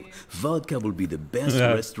level. Vodka will be the best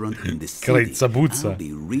Ja. restaurant in the city. Krajca buca. I'll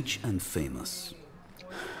be rich and famous.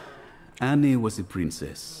 Annie was a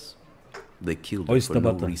princess. They killed her for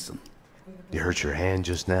no reason. You hurt your hand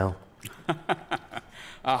just now?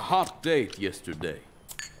 A hot date yesterday.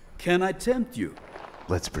 Can I tempt you?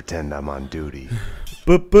 Let's pretend I'm on duty.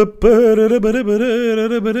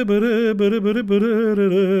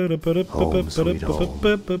 Home, sweet home.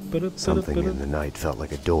 Something in the night felt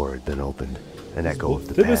like a door had been opened. An echo of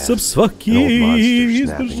the past. An old monster snapping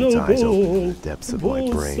its eyes open in the depths of my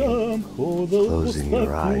brain. Closing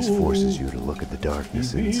your eyes forces you to look at the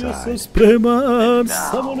darkness inside. Spreman,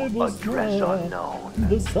 samo nebo I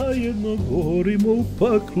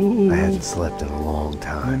hadn't slept in a long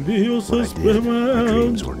time. When I did, my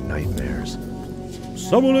dreams were nightmares.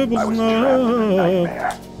 Samo nebo zna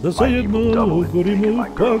da zajedno gorimo u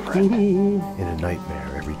paklu. In a nightmare,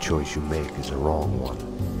 every choice you make is a wrong one.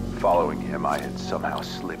 Following him, I had somehow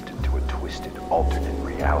slipped into a twisted, alternate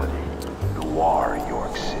reality. Noir,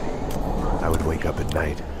 York City. I would wake up at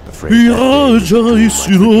night, afraid that day would Rađaj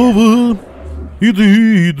sinova,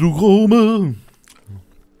 idi drugome.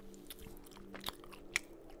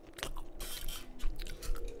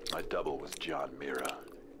 My double was John Mira.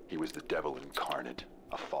 He was the devil incarnate,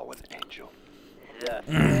 a fallen angel. The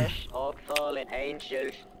flesh of fallen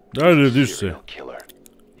angels. Dajde, diš se. Serial killer.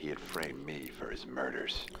 He had framed me for his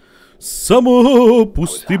murders. Samo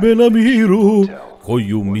pusti me na miru,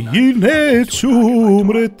 koju mi neću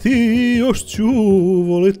umreti, još ću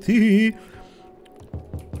voleti,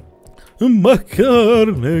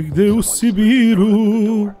 makar negde u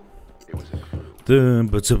Sibiru.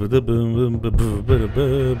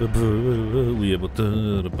 Ujebote.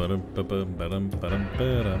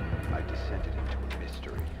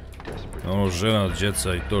 Ono žena,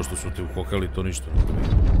 djeca i to što su ti ukokali, to ništa ne pomije.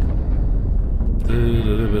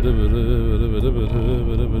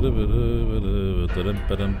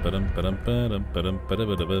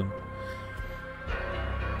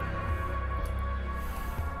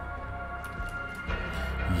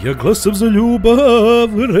 Ja glasam za ljubav,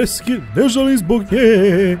 reski, ne žalim zbog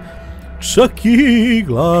nje, čak i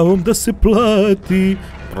glavom da se plati,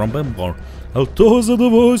 al to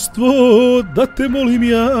zadovoljstvo da te molim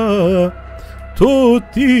ja, to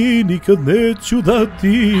ti nikad neću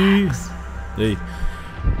dati. Ej.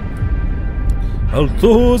 Al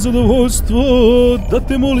to zadovoljstvo da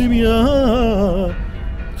te molim ja,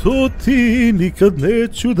 to ti nikad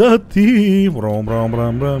neću dati. Bram, bram,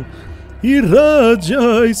 bram, bram. I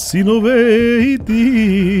rađaj sinove,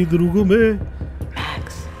 idi drugome.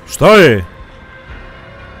 Šta je?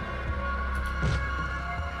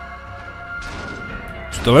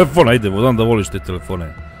 Telefon, ajde, vodam da voliš te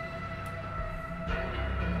telefone.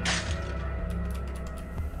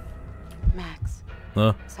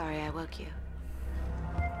 Huh? Sorry I woke you.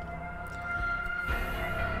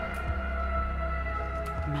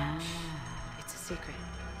 Max, it's a secret.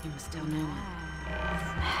 You must tell no one.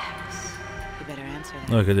 Max, you better answer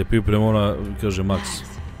that. Kad je priprema ona kaže Max.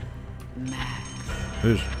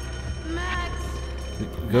 Viš?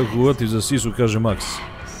 Kako uvati za sisu kaže Max.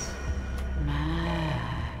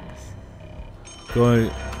 Kao je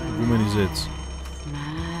gumeni zec.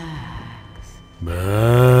 Max.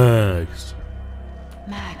 Max.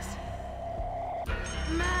 Max.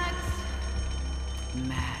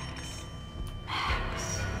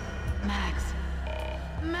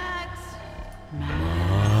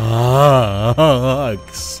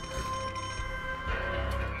 Max.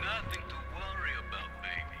 Nothing to worry about,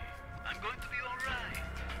 baby. I'm going to be alright.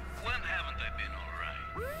 When haven't I been alright?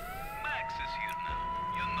 Max is here now.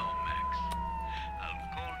 You know Max. I'll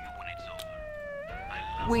call you when it's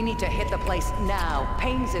over. We need to hit the place now.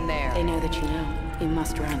 Payne's in there. They know that you know. You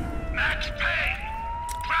must run. Max Payne!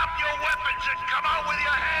 Drop your weapons and come out with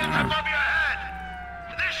your hands above your head!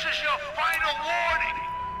 This is your final warning!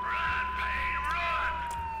 Run, Payne, run!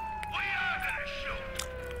 We are gonna shoot!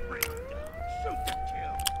 Bring him down. Shoot to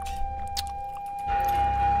kill!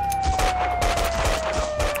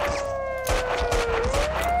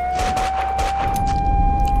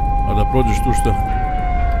 A da prođeš tu šta?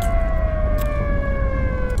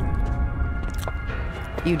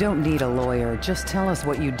 You don't need a lawyer. Just tell us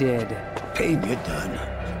what you did. Payne, you're done.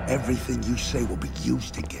 Everything you say will be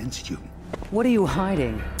used against you. What are you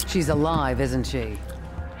hiding? She's alive, isn't she?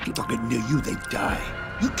 People get near you, they die.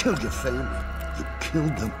 You killed your family. You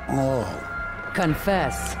killed them all.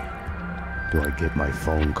 Confess. Do I get my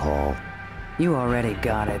phone call? You already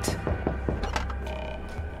got it.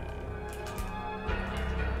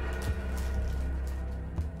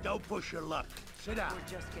 Don't push your luck. Sit down.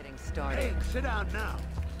 We're just getting started. Hey, sit down now.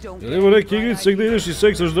 Jel ima neke igrice gdje ideš i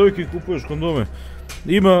seksaš devojke i kupuješ kondome?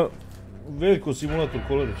 Ima Veljko simulator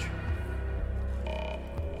Koledić.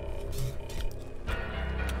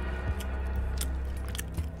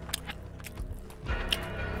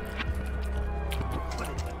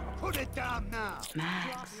 Put it down now.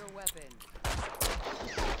 Drop your weapon.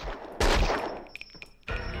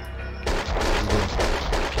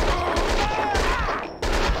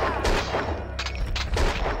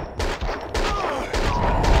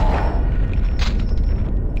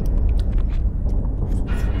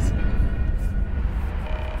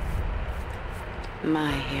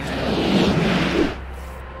 My hero.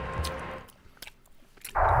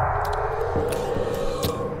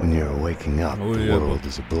 When you're waking up, the world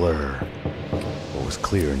is a blur. What was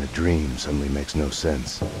clear in a dream suddenly makes no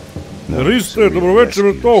sense. No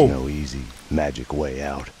easy, magic way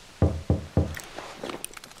out.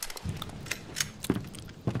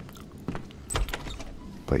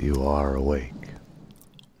 But you are awake.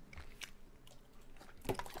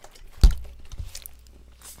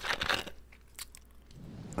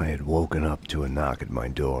 I had woken up to a knock at my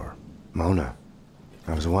door. Mona,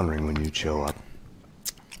 I was wondering when you'd show up.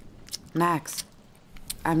 Max,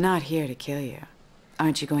 I'm not here to kill you.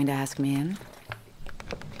 Aren't you going to ask me in?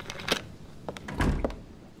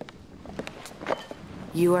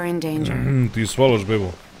 You are in danger. Ti swalaš,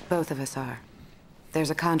 bebo. Both of us are. There's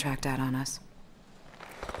a contract out on us.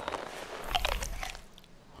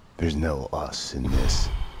 There's no us in this.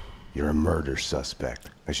 You're a murder suspect.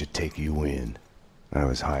 I should take you in. I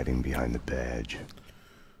was hiding behind the badge.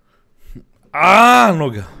 Ah,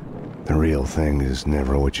 noga. The real thing is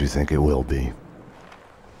never what you think it will be.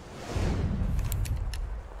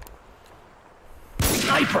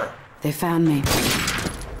 Sniper! They found me.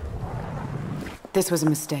 This was a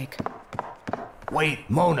mistake. Wait,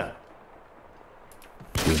 Mona.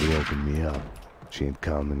 She had woken me up. She had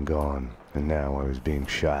come and gone, and now I was being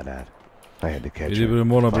shot at. I had to catch her.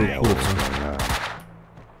 Find out what was going on.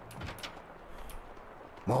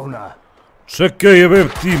 Mona. Čekaj, jebem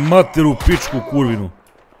ti materu pičku kurvinu.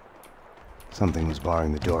 Something was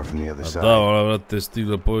barring the door from the other side. Da, ona vrate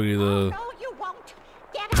stigla pobjegi da...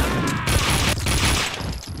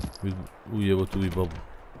 Ujebo tu i babu.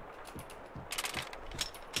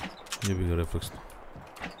 Jebi ga refleksno.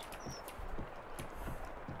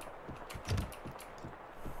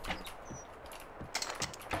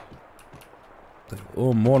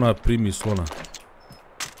 O, Mona primi slona.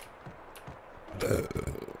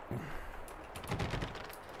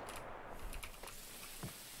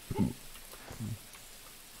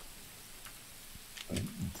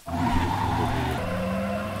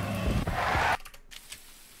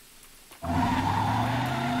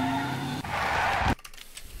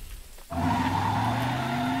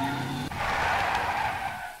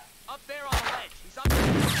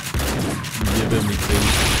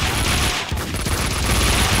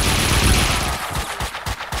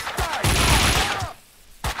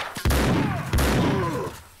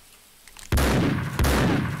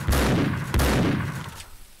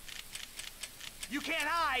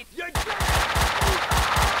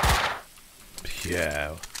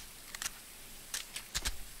 Yeah.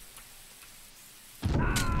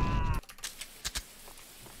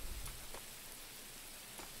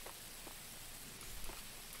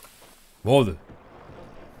 Ovdje.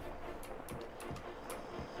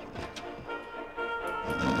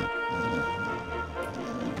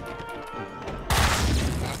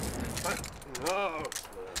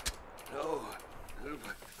 No.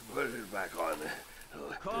 back on.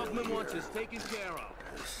 Kaufman wants us taken care of.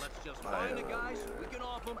 Let's just find the guys, we can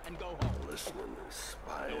off them, and go home. Listening to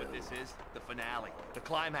spy. You know what this is? The finale. The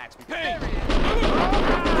climax. Hey!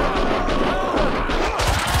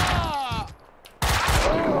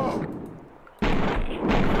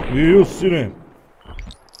 Ju sine.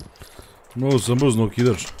 Mnogo sam brzno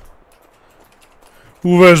kidač.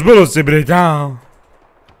 Uvežbalo se bre, da.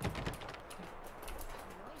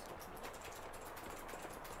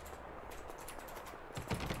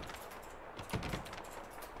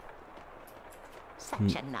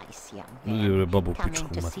 Such a nice young man. Coming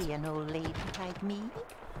to see an old lady like me.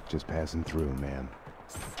 Just passing through, ma'am.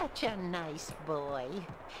 Such a nice boy.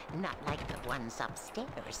 Not like the ones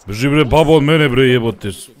upstairs. Beži bre, babo od mene bre,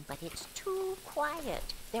 jebote. But it's too quiet.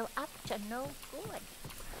 They're up to no good.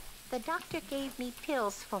 The doctor gave me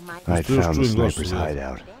pills for my... I found the sniper's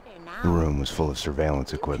hideout. The room was full of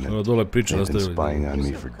surveillance equipment. They've been spying on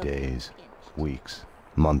me for days, weeks,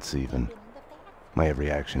 months even. My every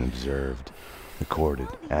action observed, recorded,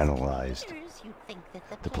 analyzed.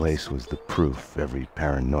 The place was the proof every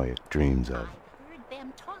paranoiac dreams of.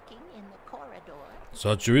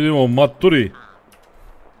 Sad ću vidimo maturi.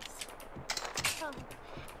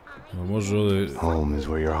 Može ovdje... Home is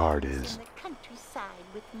where your heart is.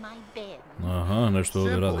 Aha, nešto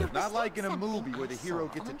ovdje radi. Not like in a movie where the hero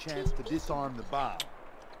gets a chance to disarm the bomb.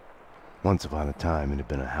 Once upon a time, it had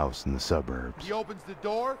been a house in the suburbs. He opens the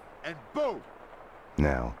door, and boom!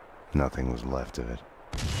 Now, nothing was left of it.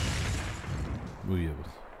 Ujebot.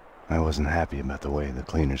 I wasn't happy about the way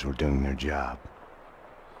the cleaners were doing their job.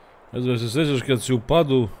 Ne znam, se sjećaš kad si u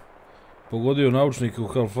padu pogodio naučnika u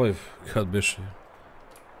Half-Life? Kad beše?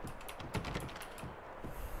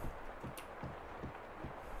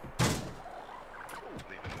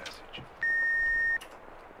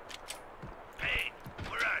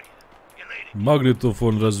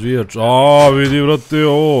 Magnetofon razvijač. A, vidi vrate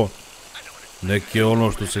ovo. Neke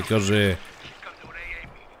ono što se kaže...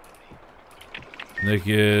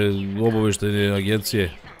 Neke obavještajne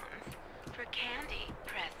agencije.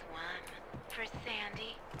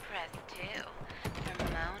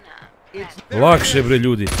 Lakše bre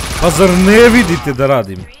ljudi. Pa zar ne vidite da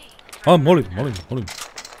radim? A, molim.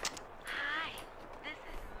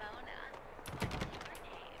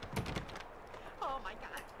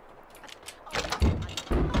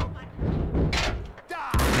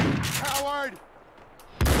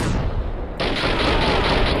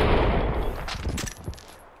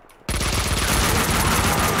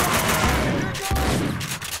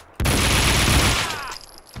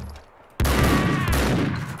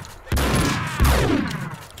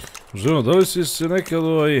 Ženo, da li si se nekad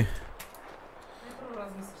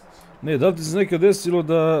Ne, da li ti se nekad desilo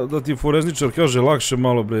da ti forenzničar kaže lakše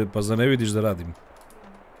malo bre, pa za ne vidiš da radim?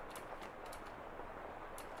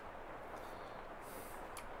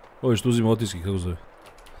 Ovo je što uzima otiski, kako zove?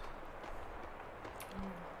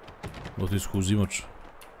 Otisku uzimač.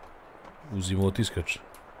 Uzima otiskač.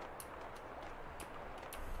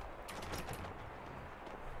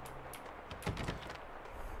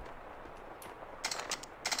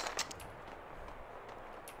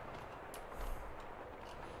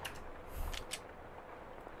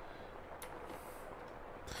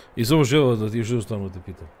 I samo želeo da ti još jednostavno te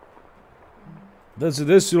pitam. Da li se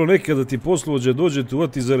desilo nekad da ti poslovođa dođe, te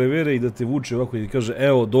uvati za revere i da te vuče ovako i kaže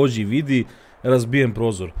evo dođi vidi, razbijem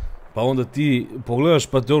prozor. Pa onda ti pogledaš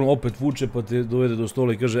pa te on opet vuče pa te dovede do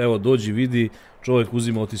stola i kaže evo dođi vidi, čovjek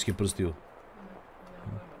uzima otiske prstiju.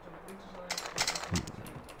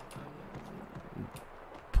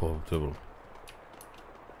 Pa, trebalo.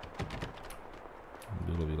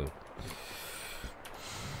 Bilo bi lepo.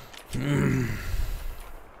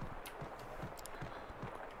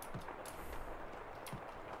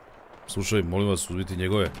 Slušaj, molim vas, uzmite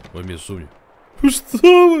njegove, ovo mi je sumnje. Šta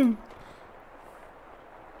vam?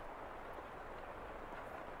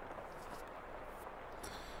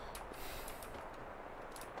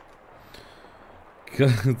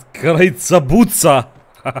 Krajca buca!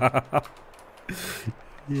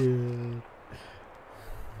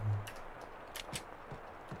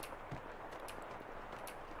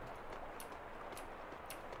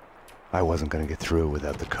 I wasn't gonna get through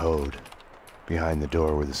without the code. Behind the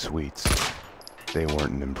door were the suites. They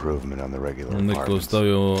weren't an improvement on the regular apartments. Neko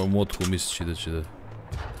stavio motku misleći da će da...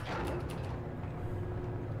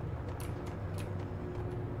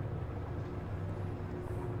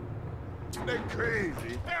 They're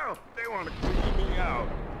crazy. Hell, they want to clean me out.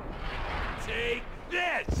 Take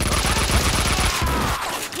this!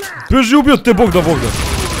 Beži, ubio te Bogdan!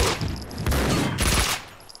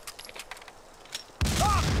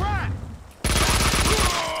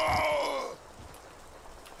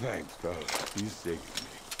 Thanks, fellas. You saved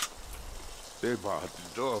me. They barred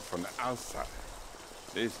the door from the outside.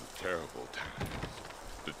 These are terrible times.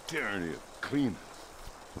 The tyranny of the cleaners.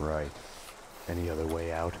 Right. Any other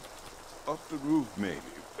way out? Up the roof,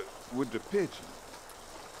 maybe, but with the pigeons.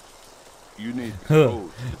 You need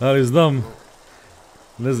code. Ali znam.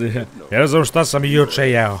 Ne znam, ja ne znam šta sam juče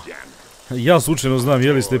jeo. Ja slučajno znam,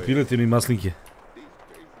 jeli ste piletinu i maslinke.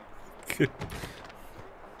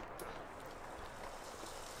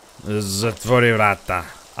 Zatvori vrata,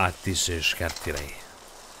 a ti se škartiraj.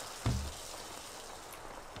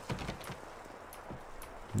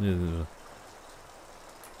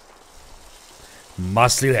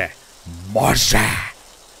 Masline, može!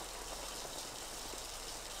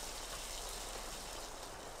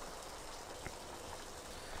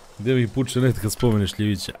 Gdje mi puče net kad spomeneš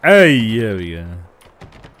Ljivića? Ej, jevi ga.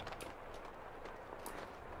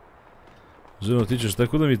 Ženo, ti ćeš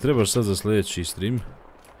tako da mi trebaš sad za sljedeći stream?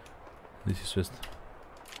 Nisi svjestan.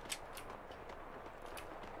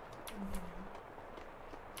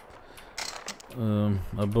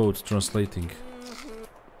 About translating.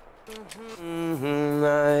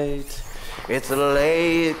 Night, it's a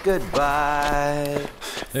late goodbye.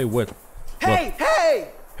 Hey, what? Hey, hey!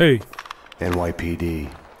 Hey! NYPD.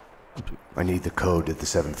 I need the code to the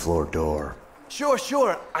 7th floor door.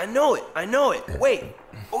 Sure, I know it. Wait,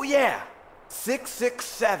 oh yeah,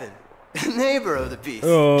 667. Neighbor of the beast.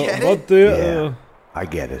 Get it? Yeah, I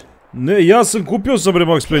get it. Ne, ja sam kupio sam bre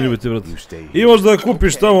Max Payne, ljubite, brate. I možda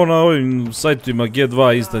kupiš tamo na ovim sajtovima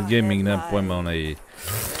G2, Instant Gaming, nemam pojma, onaj...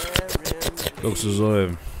 Kako se zove...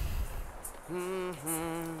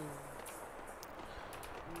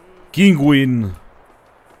 Kinguin.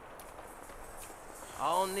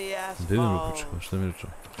 Gdje mi počekao, šta mi rečao?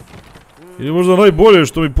 Ili možda najbolje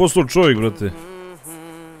što mi poslao čovjek, brate.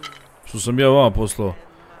 Što sam ja vama poslao.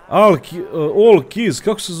 All Keys,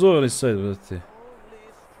 kako se zove onaj sajt, brate?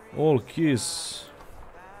 All Keys...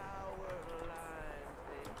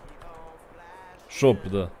 Shop,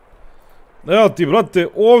 da. Evo ti, brate,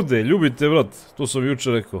 ovdje, ljubite, brat. To sam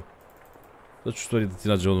jučer rekao. Sad ću stvari da ti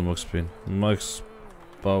nađe ovdje Max Payne. Max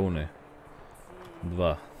Payne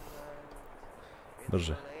 2.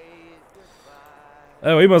 Brže.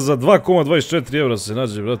 Evo, ima za 2,24 eura se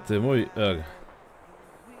nađe, brate moj. Evo ga.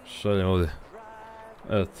 Šaljem ovdje.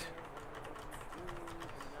 Evo ti.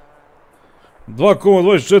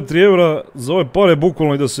 2,24 eura za ove pare,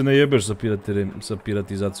 bukvalno i da se ne jebeš sa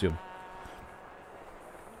piratizacijom.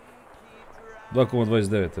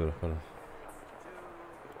 2,29 eura, pardon.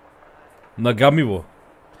 Nagamivo.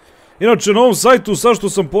 Inače, na ovom sajtu, sad što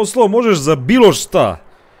sam poslao, možeš za bilo šta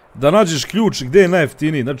da nađeš ključ gdje je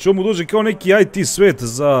najjeftiniji. Znači, ovo mu dođe kao neki IT svet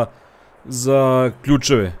za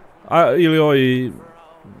ključeve. Ili ovaj...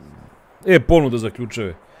 ponuda za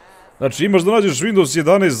ključeve. Znači, imaš da nađeš Windows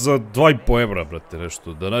 11 za 2,5 eura, brate,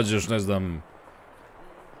 nešto. Da nađeš, ne znam...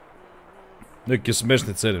 neke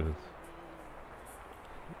smešne cene, brate.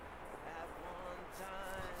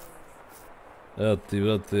 Evo ti,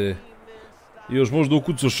 brate... I još možda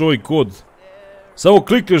ukucaš ovaj kod. Samo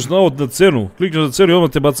klikneš na ovo, na cenu. Klikneš na cenu i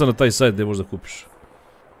odmah te baca na taj sajt gdje možda kupiš.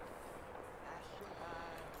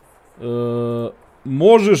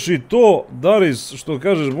 Možeš i to, Daris, što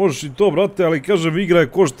kažeš, možeš i to, brate, ali kažem, igra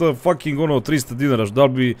je košta fucking ono 300 dinara.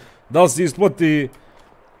 Da li si isplati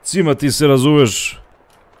cima ti se razumeš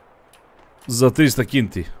za 300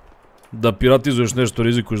 kinti? Da piratizuješ nešto,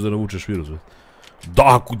 rizikuješ da navučeš virus, brate. Da,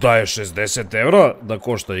 ako daje 60 eura da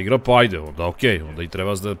košta igra, pa ajde, onda okej, onda i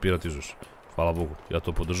treba da piratizuješ. Hvala Bogu, ja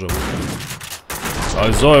to podržavam.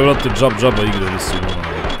 Ali za ove, vrate, džaba igre, mislim, ono...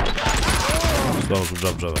 Stvarno su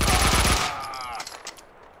džaba.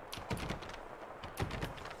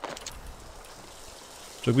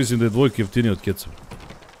 Čak mislim da je dvojka jeftinija od keca.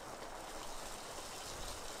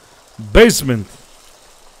 Basement!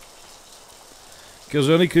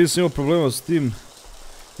 Kaže, ja nikad nisam imao problema s tim.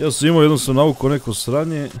 Ja sam imao, jednom sam naukao neko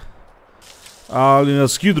sranje, ali na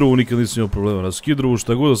Skidrovu nikad nisam imao problema. Na Skidrovu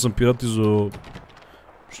šta god da sam piratizao,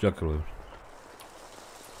 šljaka lever.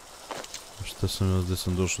 Šta sam ja, gdje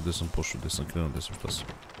sam došao, gdje sam pošao, gdje sam krenuo, gdje sam, šta sam.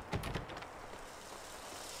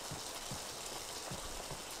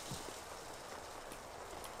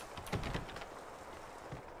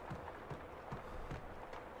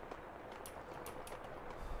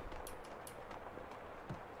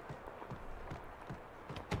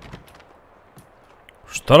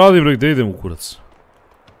 Šta radim, bre, gdje idem u kurac?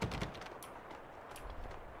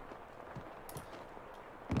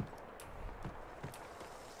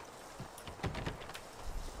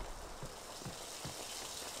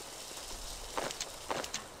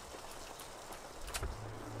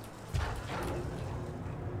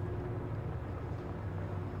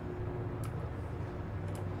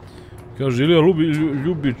 Kaže, Ilija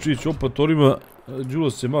Ljubičić opet orima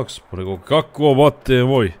Đulas je Max. Pa rekao, kako, vate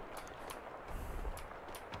moj?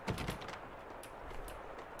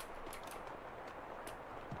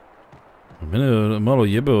 Mene malo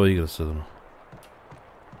jebe ova igra sad, ono.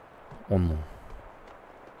 Ono.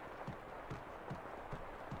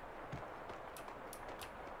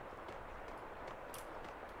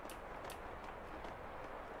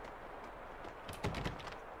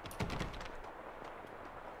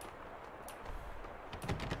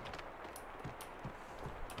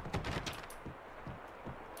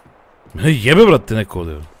 Mene jebe, brate, neko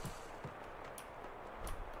ovdje.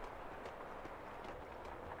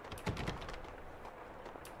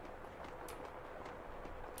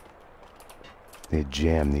 They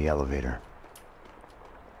jammed the elevator.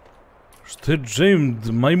 Šta je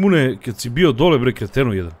jammed, majmune, kad si bio dole, bre,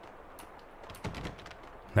 kretenu jedan?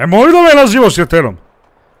 Nemoj da me nazivaš kretenom!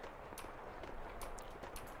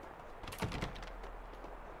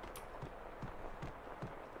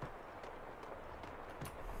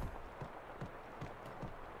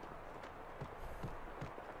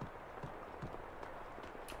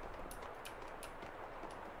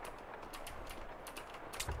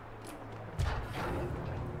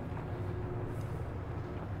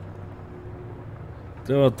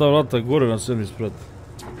 Treba ta vrata gore na 7. sprat.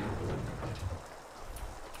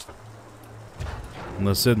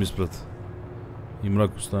 Na 7. sprat. I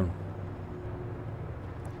mrak u stanu.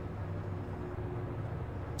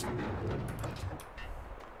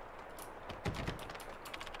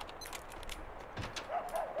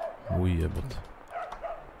 Uj, jebote.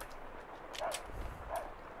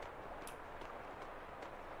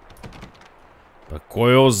 Pa ko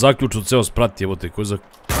je ovo zaključio ceo sprat, jebote? Ko je za...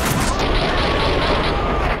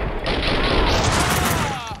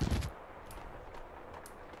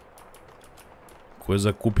 Ko je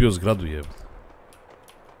zakupio zgradu, jebote?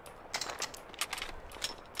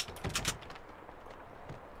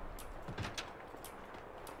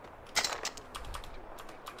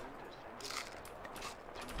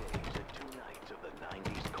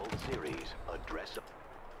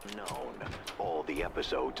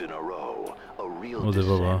 Ode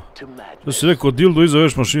baba. Što si rekao, dildo iza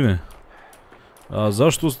veš mašine? A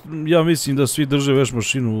zašto ja mislim da svi drže veš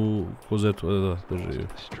mašinu u kozetu? Da, drže ju.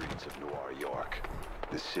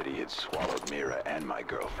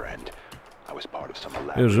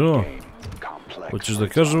 E, ženo, hoćeš da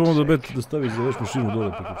kažem ovo da staviš za veš mašinu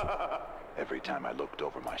dole pokuću?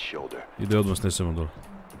 I da je odmah snesemo dole.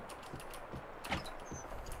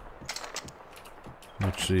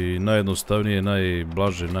 Znači, najjednostavnije,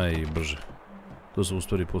 najblaže, najbrže. To sam u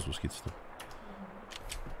stvari poslu skici.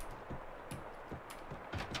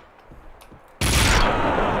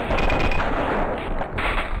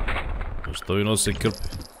 Što vi nose krpe?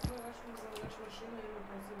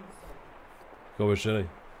 Kao večeraj.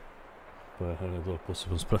 Pa je to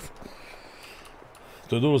poseban sprat.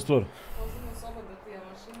 To je dobra stvar. Posebno soba da ti je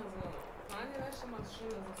mašina za pranje veša, mašina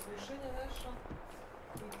za sušenje veša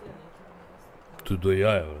i ti je neki. Tu do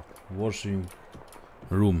jaja, vrat. Washing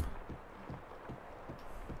room.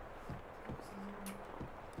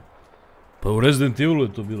 Pa u Resident Evilu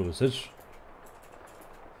je to bilo, sećaš?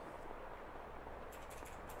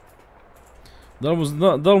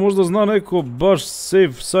 Da li možda zna neko baš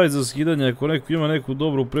safe site za skidanje, ako neko ima neku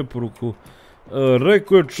dobru preporuku?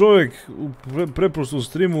 Rekao je čovjek u preprošlom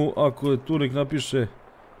streamu, ako je tu nek napiše...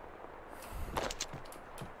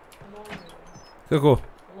 Kako?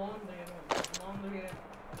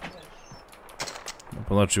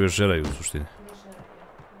 Pa znači večeraju u suštini.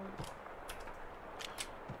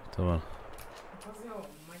 Taman.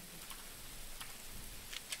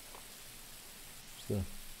 Šta?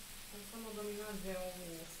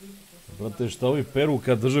 Brate, šta ovi peru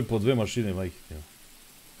kad drže po dve mašine, majke?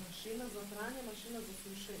 Mašina za pranje, mašina za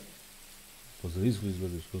sušenje. Pa za isku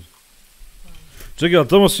izgledaju skroz. Čekaj, ali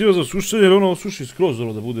tamo si ima za sušenje, jer ono suši skroz,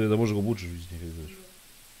 ono da bude, da može ga obučeš iz njega izgledaš.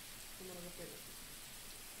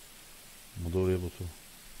 Ma dobro jebo to.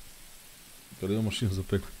 Kada ima mašina za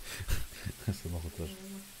pekle. Ja sam malo tražim.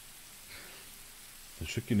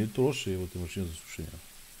 Čekaj, nije to loše jebo te mašina za sušenje.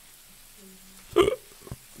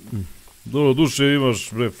 Dobro, duše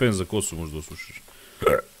imaš bre fen za kosu možda osušiš.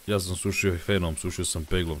 Ja sam sušio i fenom, sušio sam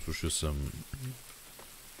peglom, sušio sam...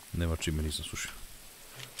 Nema čime nisam sušio.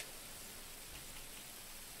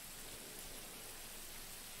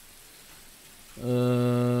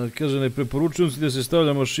 Kaže, ne preporučujem si da se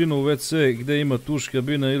stavlja mašina u WC gdje ima tuš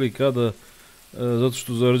kabina ili kada, zato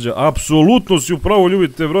što zarđa. Apsolutno si upravo,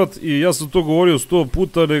 ljubite vrat, i ja sam to govorio 100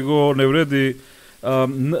 puta, nego ne vredi.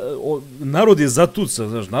 Narod je zatucan,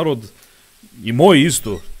 znaš, narod i moj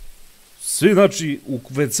isto Svi, znači, u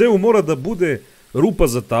WC-u mora da bude rupa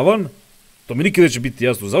za tavan, to mi nikad neće biti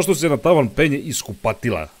jasno. Zašto se na tavan penje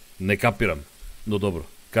iskupatila? Ne kapiram. No dobro,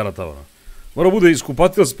 kara tavana. Mora bude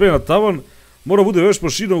iskupatila se penje na tavan, mora bude veš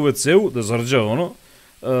mašina u WC-u, da zarđava ono,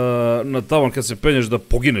 na tavan kad se penješ da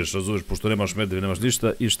pogineš, razumeš, pošto nemaš medve, nemaš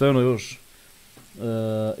ništa. I šta je ono još?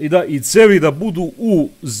 I cevi da budu u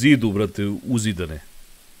zidu, brate, uzidane.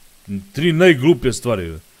 3 najgluplje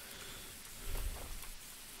stvari.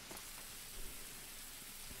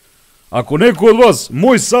 Ako neko od vas,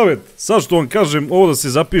 moj savjet, sad što vam kažem, ovo da se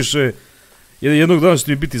zapiše, jednog dana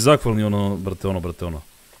ćete mi biti zahvalni, ono, brate.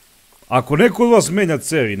 Ako neko od vas menja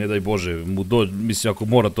cevi, ne daj Bože, mislim, ako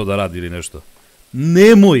mora to da radi ili nešto,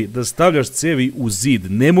 nemoj da stavljaš cevi u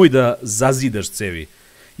zid, nemoj da zazidaš cevi.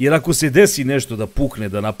 Jer ako se desi nešto da pukne,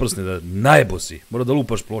 da naprsne, da najebo si, mora da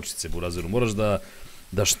lupaš pločice, burazeru, moraš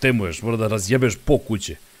da štemuješ, mora da razjebeš po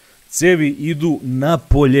kuće. Cevi idu na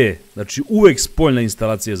polje, znači uvek spoljna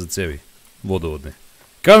instalacija za cevi, vodovodne.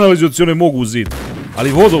 Kanalizacione mogu u zid,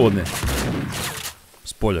 ali vodovodne,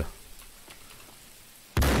 s polja.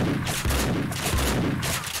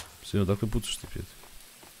 Sino, dakle pucaš ti, prijatelj?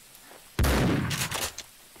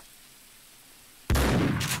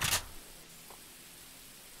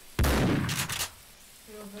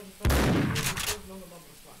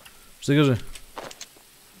 Šta kaže?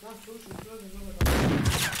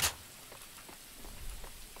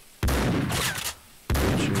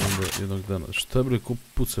 Jednog dana. Šta je bre, ko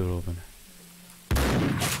puca ove mene?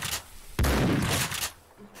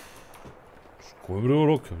 Ko je bre ovo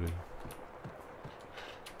roka, bre?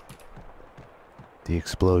 The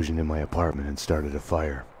explosion in my apartment had started a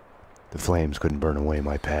fire. The flames couldn't burn away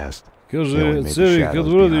my past. Kaže, cevi, kad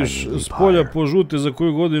uradiš s polja požute za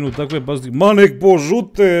koju godinu, takve pasti... Ma nek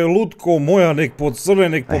požute, lutko moja, nek pocrne,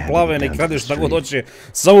 nek poplave, nek rade šta god hoće.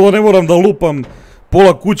 Samo da ne moram da lupam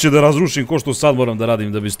pola kuće da razrušim ko što sad moram da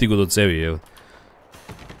radim da bi stigo do cevi, evo.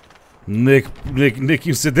 Nek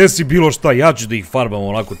im se desi bilo šta, ja ću da ih farbam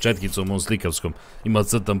onako četkicom, slikarskom. Ima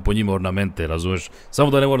crtam po njima ornamente, razumeš?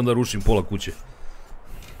 Samo da ne moram da rušim pola kuće.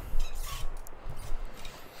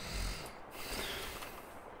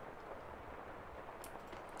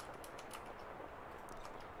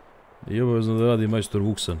 I obavezno da radi majstor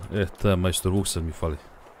Vuksan. Taj majstor Vuksan mi fali.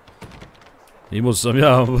 Imao sam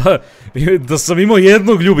ja, da sam imao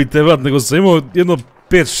jednog ljubite, vrat, nego sam imao jedno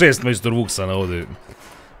 5-6 majstor Vuksana ovdje.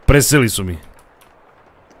 Preseli su mi.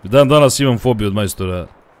 Dan danas imam fobiju od majstora.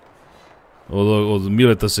 Od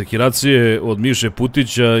Mileta Sekiracije, od Miše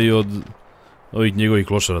Putića i od ovih njegovih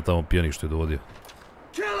klošara tamo pijanih što je dovodio.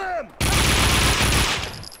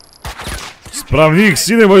 Sprav njih,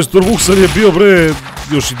 sine, majstor Vuksan je bio, bre,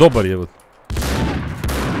 još i dobar je.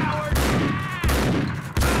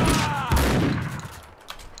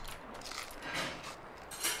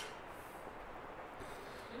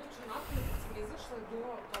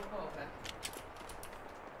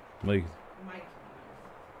 Majke.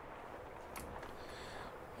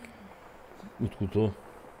 Utkud to? Ne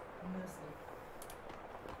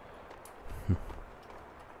znam.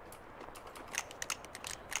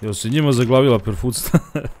 Evo se njima zaglavila perfucna.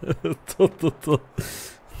 To.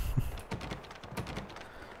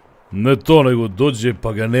 Ne to, nego dođe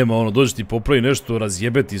pa ga nema, ono, dođe ti popravi nešto,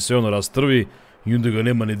 razjebeti se, ono, rastrvi i onda ga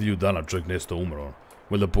nema nedelju dana, čovjek nestao, umro, ono.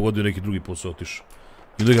 Valjda pogodio neki drugi posao, otišao.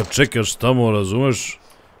 I onda ga čekaš tamo, razumeš,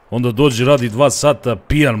 onda dođe, radi 2 sata,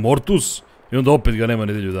 pijan mortus i onda opet ga nema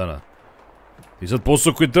nedelju dana. I sad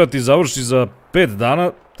posao koji treba ti završi za 5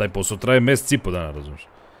 dana, taj posao traje mjesec i po dana, razumeš.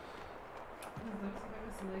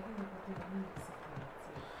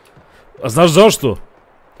 A znaš zašto?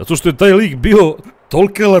 Zato što je taj lik bio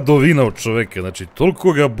tolika ladovina od čoveka, znači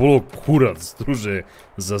toliko ga bolo kurac, druže,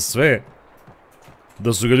 za sve,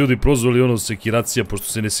 da su ga ljudi prozvali ono sekiracija, pošto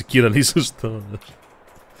se ne sekira ni sa šta.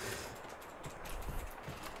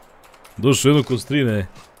 Došao jedno kostrine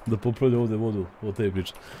da popravlja ovdje vodu, o tebi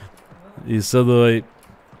priča. I sad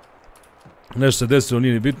nešto se desilo,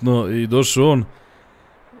 nije ni bitno, i došao on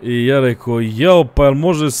i ja rekao, jao, pa jel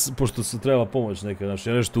može, pošto se trebala pomoć neka, znači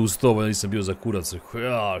ja nešto ustao, ja nisam bio za kurac, rekao,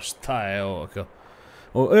 jao, šta je ovo, kao.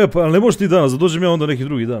 Pa jel ne možeš ti danas, da dođem ja onda neki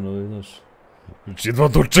drugi dan, znaš. Znači jedva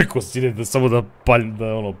dočekao sine, samo da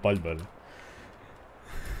paljba.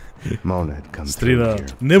 Strina,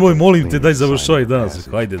 nemoj, molim te, daj završavaj danas.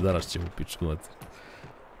 Hajde, danas ćemo pičku mater.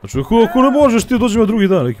 Znači, ako ne možeš ti, dođemo drugi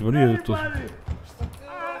dan, neki, pa nije to.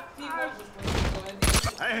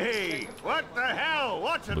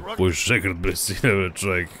 Da koji šekrt, bre, sine, bre,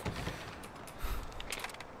 čovjek.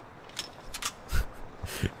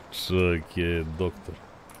 Čovjek je doktor.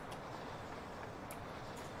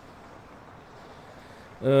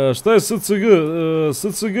 Šta je SCG?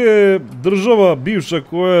 SCG je država bivša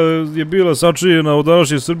koja je bila sačinjena od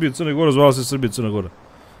današnje Srbije i Crne Gore, zvala se Srbije i Crna Gora.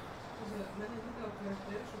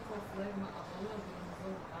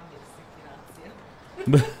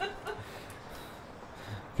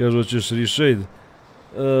 Kažu, hoćeš reshade.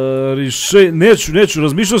 Reshade, neću,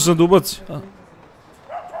 razmišljao sam da ubaci.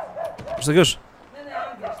 Šta kažeš?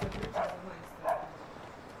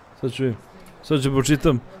 Sad ću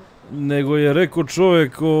pročitam. Nego je rekao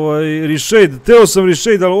čovjek, reshade, teo sam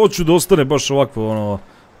reshade, ali hoću da ostane baš ovakva, ono,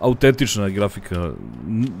 autentična grafika.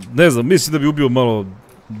 Ne znam, mislim da bi ubio malo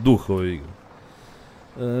duh ove igre.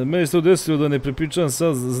 Meni se to desilo da ne prepričavam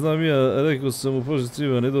sad, znam ja, rekao sam u prošli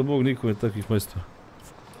streamu, ne da Bog nikome takvih majstora.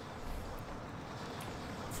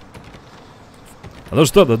 A znaš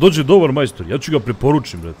šta, da dođe dobar majstor, ja ću ga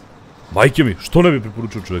preporučim, brate. Majke mi, što ne bi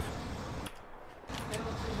preporučio čovjek?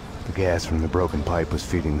 The gas from the broken pipe was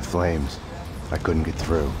feeding the flames. I couldn't get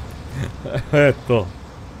through. Eto.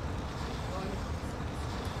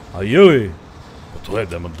 A jeli? Pa to je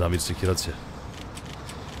damir sekiracija.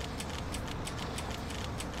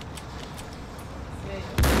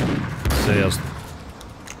 Sve jasno.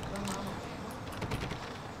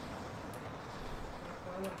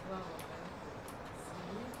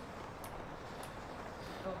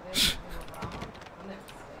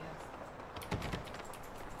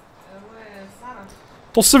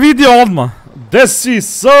 To se vidi odmah. Gde si,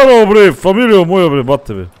 Saro, bre, familijo moja, bre,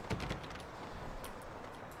 bateve.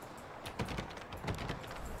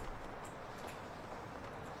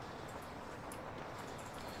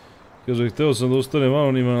 Kaže, hteo sam da ustanem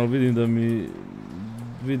anoniman, ali vidim da mi...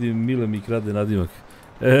 Vidim, Mile mi krade nadimak.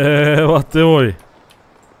 Bate moj.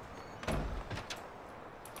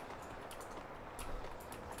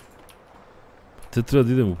 Te treba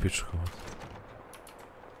da idem u piču.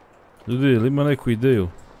 Ljudi, ili ima neku ideju?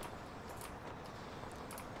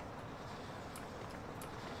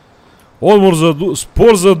 Odmor za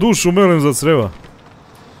spor za dušu, melem za creva.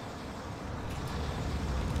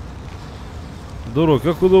 Dobro,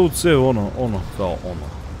 kako da ovu cev, ono, kao ono.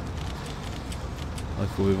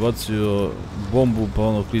 Ako bi bacio bombu, pa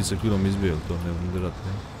ono klise klilom izbije, to ne znam dirati.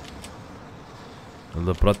 Ali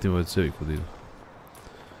da pratim ove cevi kod idu.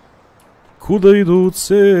 Kuda idu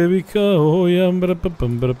cevi kao jambra pa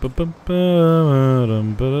pam bra pa pam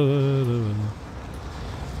param.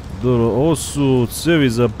 Dobro, ovo su cevi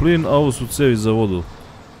za plin, a ovo su cevi za vodu.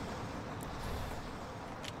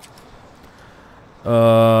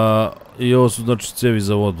 I ovo su znači cevi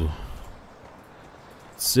za vodu.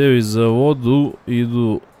 Cevi za vodu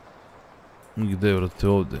idu... Gde, vrate,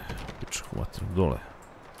 ovde? Pičku materinu, dole.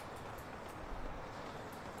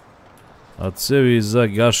 A cevi za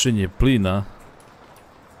gašenje plina...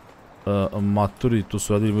 Maturi, to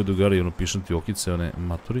su radili moji drugari, ono pišem ti okice, one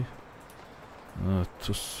maturi.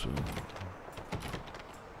 To su...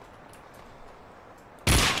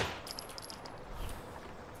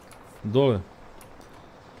 Dole.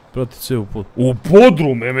 Prati cev u podrum. U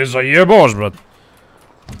podrum, me zajebavaš, brat!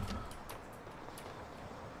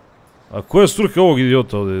 A koja je svrha ovog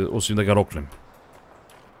idiota ovdje, osim da ga roknem?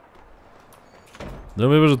 Da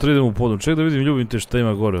me baš da idem u podrum. Ček da vidim, ljubim te šta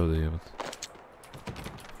ima gore ovdje, jebat.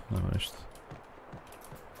 Nema nešto.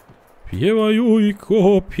 Pjevaj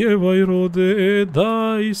ujko, pjevaj rode,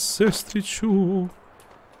 daj sestriću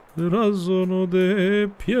razonode.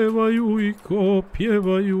 Pjevaj ujko,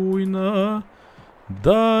 pjevaj ujna,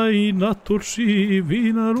 daj natoči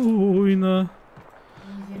vina rujna.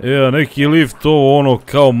 A neki lift to ono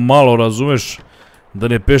kao malo, razumeš, da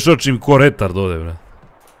ne pešačim ko retard ovdje, bre.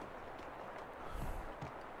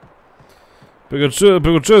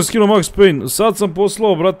 Preko čega skino Max Payne, sad sam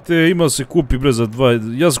poslao, brate, ima se kupi, bre, za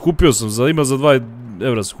 2, ja skupio sam, ima za 2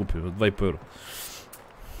 evra se kupio, 2,5 eura.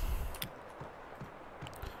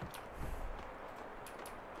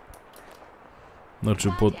 Znači,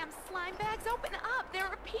 pod...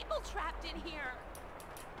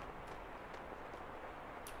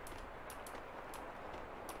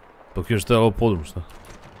 Pa kje šta je ovo podrum, šta?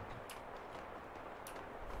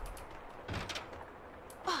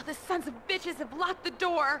 The sons of bitches have locked the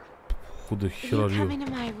door. Who the hell are you? Coming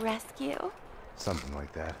to my rescue? Something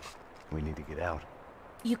like that. We need to get out.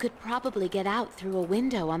 You could probably get out through a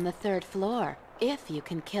window on the 3rd floor, if you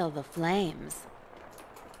can kill the flames.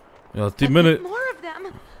 Ja, ti mene... More of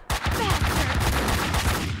them.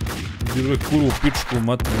 Ti bre kurvu pičku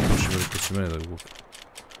matinu upuši, bre, to će mene da guka.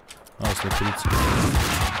 A, sletelice.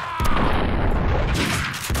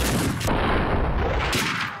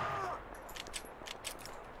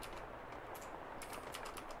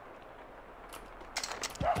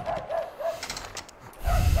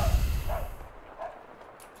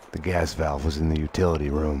 The The gas valve was in the utility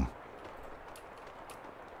room.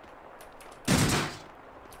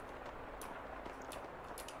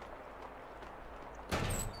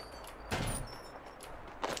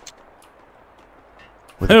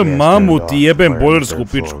 Mamu ti jebem bojlersku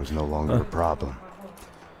pičku. Was no longer a problem.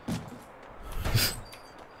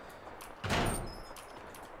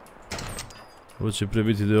 Ovo će prije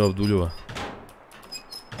biti deo Abduljova.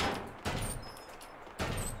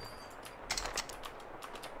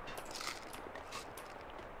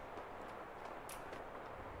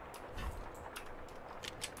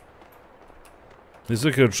 I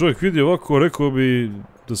sad kada čovjek vidi ovako, rekao bi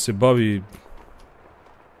da se bavi,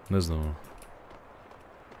 ne znam,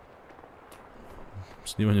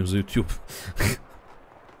 snimanjem za YouTube.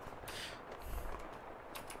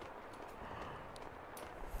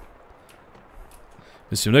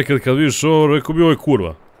 Mislim, nekad kad vidiš ovo, rekao bi ovo je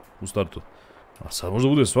kurva u startu. A sad možda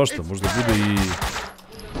bude svašta, možda bude i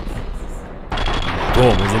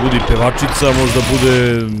to, možda bude i pevačica, možda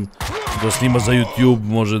bude da snima za YouTube,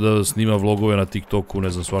 može da snima vlogove na TikToku, ne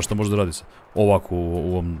znam, svašta može da radi sad. Ovako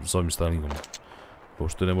u ovom, s ovim stylingom.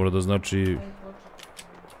 Pošto ne mora da znači...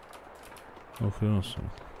 Okrenuo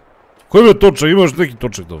sam. Koji je točak? Imaš neki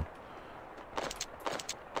točak tamo?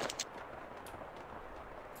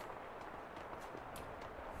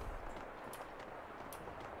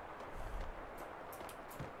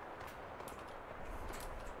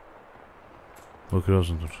 Okrenuo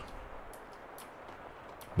sam točak.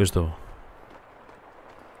 Bez tamo.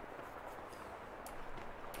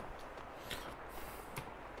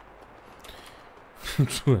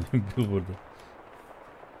 Čuvanim billboarda.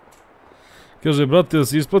 Kaže, brate, da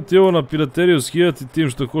se isplati ovo na pirateriju skijati tim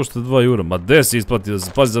što košta 2 eura. Ma gde se isplati? Da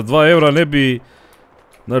se pazi, za 2 eura ne bi,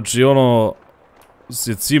 znači, ono,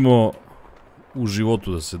 se cimo u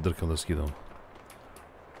životu da se drkam da skidam.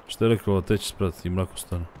 Šta je rekao, te će sprati i mrako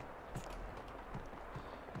stane.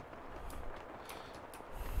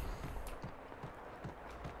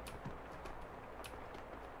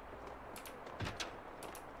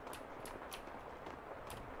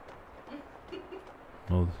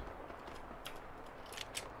 Ovdje.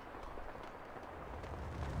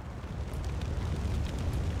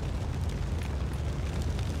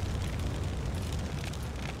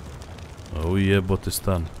 O jebote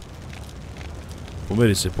stan.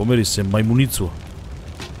 Pomeri se, majmunicu.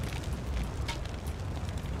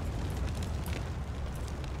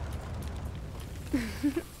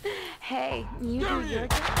 Hey, you do your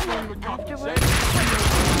job and afterwards you'll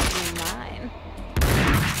do mine.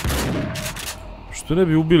 Što ne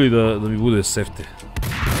bi ubili da mi bude sefte?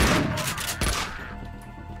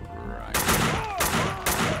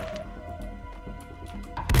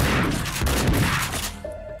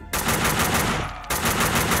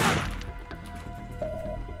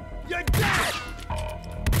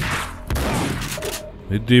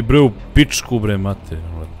 Idi bre u pičku bre mate.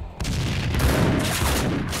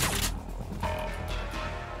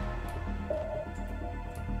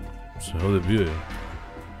 Se ovdje bio je.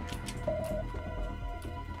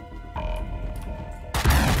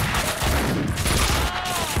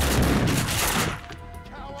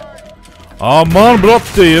 Aman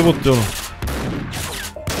brate, jebote ono.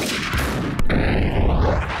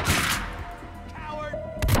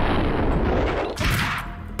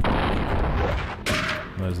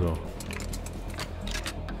 Ne znam.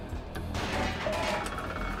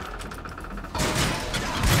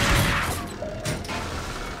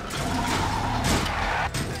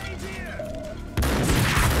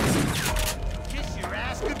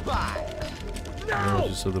 Ne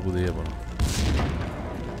može sad da bude jebano.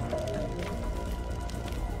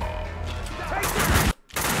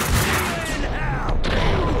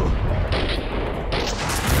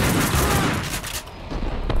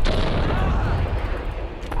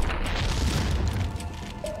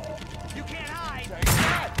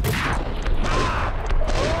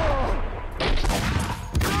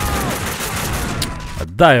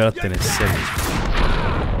 Daj, vrate, ne sedi.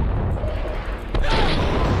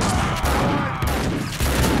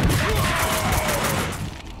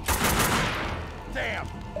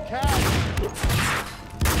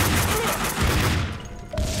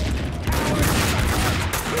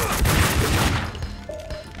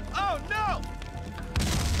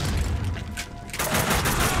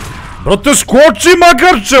 Brate, skoči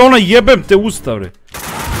magarče, ona jebem te usta, bre.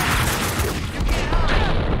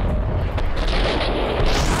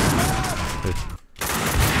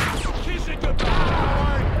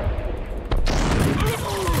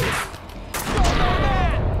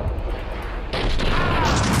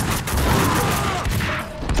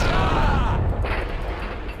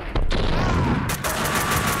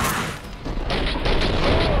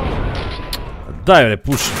 Daj bre,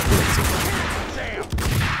 puši kurac.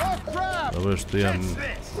 Dobro što imam...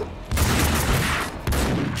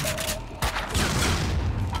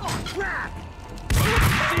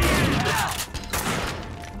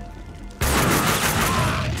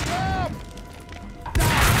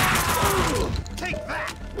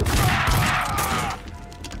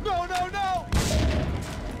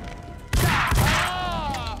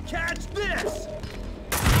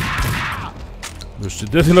 Još će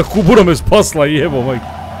dedina kubura me spasla, jebo majke.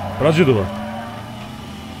 Prađidova.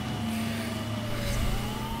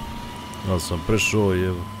 Ja sam prešao,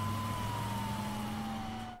 jebo.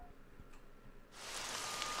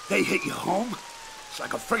 They hit you home? It's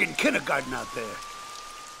like a friggin' kindergarten out there.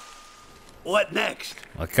 What next?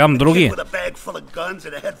 A kam drugi? A kid with a bag full of guns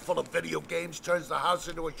and a head full of video games turns the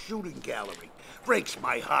house into a shooting gallery. Breaks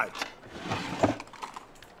my heart.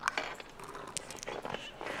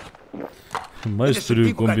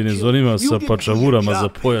 Majstori u kombinezonima sa pačavurama za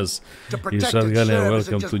pojas i šatgane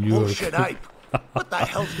Welcome to New York.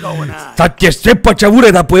 Sad ćeš sve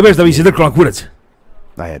pačavure da pojebeš da mi si drkao na kurac.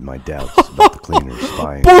 I had my doubts about the cleaners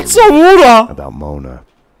spying about Mona.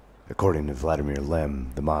 According to Vladimir Lem,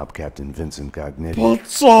 the mob captain Vincent Gognitti.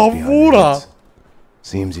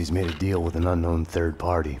 Seems he's made a deal with an unknown third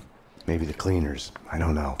party. Maybe the cleaners. I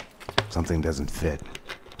don't know. Something doesn't fit.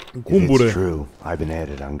 If it's true, I've been at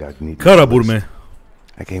it on Gognitti's list.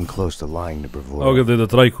 I came close to lying to Bravura.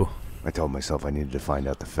 I told myself I needed to find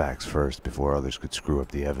out the facts first before others could screw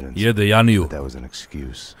up the evidence. But that was an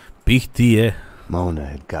excuse. Mona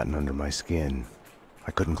had gotten under my skin.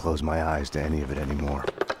 I couldn't close my eyes to any of it anymore.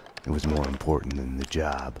 It was more important than the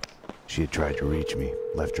job. She had tried to reach me,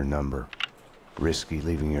 left her number. Risky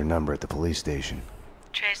leaving your number at the police station.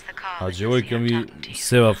 Trace the call. A djevojka mi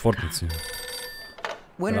seva fortnici.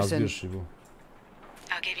 Winterson.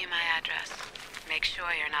 I'll give you my address. Make sure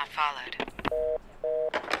you're not followed.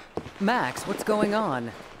 Max, what's going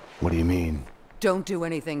on? What do you mean? Don't do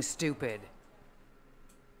anything stupid.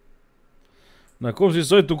 Na kom si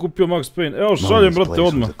sajtu kupio Max Payne? Evo šaljem, brate,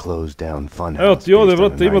 odmah. Evo ti ovdje,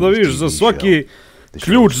 brate, ima da vidiš za svaki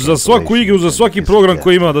ključ, za svaku igru, za svaki program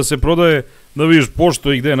koji ima da se prodaje, da vidiš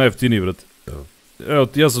pošto i gdje je najjeftiniji, brate. Evo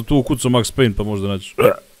ti, ja sam tu ukucao Max Payne, pa možda naći.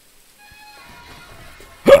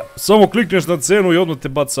 Samo klikneš na cenu i odmah te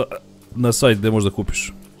baca na sajt gdje možda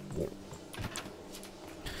kupiš.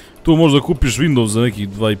 Tu možda kupiš Windows za nekih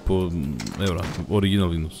 2,5 eura, original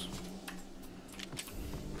Windows.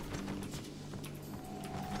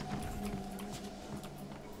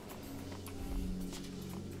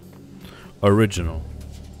 Original.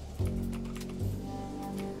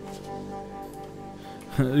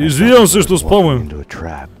 Izvijam se što spamujem.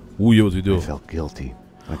 Evo video.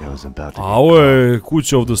 A ovo je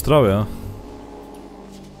kuća ovdje strave, a?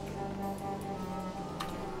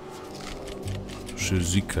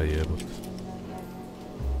 Šezika jebot.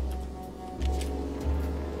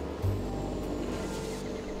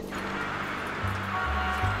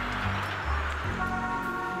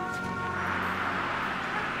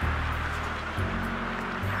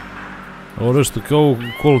 Ovo nešto kao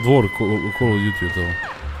Call of War, Call of Duty je to.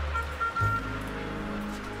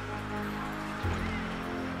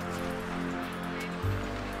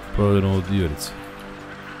 Provjerno od Iverice.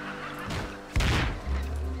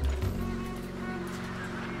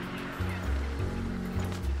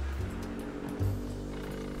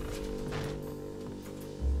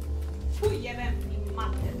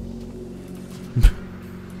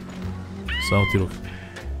 Samo ti ruke.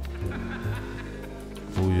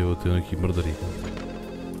 Evo ti neki mrdari.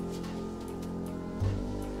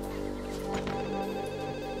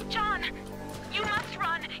 John, you must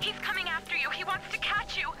run. He's coming after you. He wants to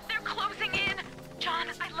catch you. They're closing in. John,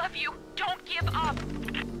 I love you. Don't give up.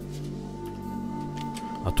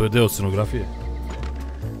 A to je deo scenografije.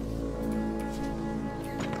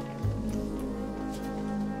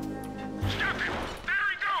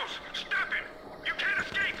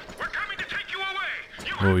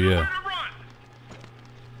 Oh yeah.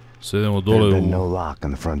 Sedemo dole u... no lock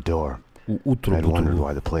on the front door. I'd wondered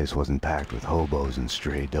why the place wasn't packed with hobos and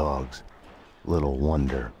stray dogs. Little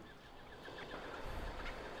wonder.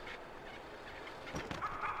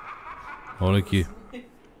 Ovo neki...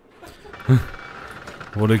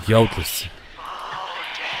 Ovo neki outlets.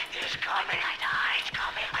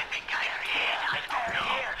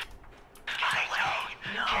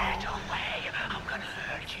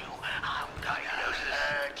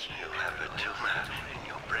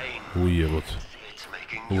 Ujebot.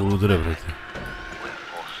 Ovo udre, brate.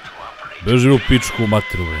 Beži u pičku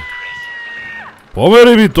materu, bre.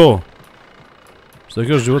 Pomeri mi to! Šta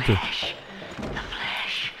kažeš, živote?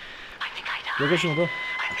 Šta kažemo to?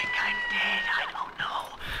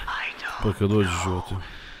 Pa kad dođeš životu.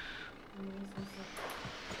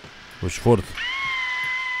 Hoći Ford.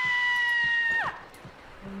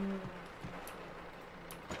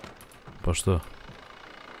 Pa šta?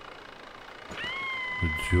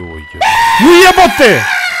 Ujebote!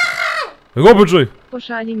 Ego počuj!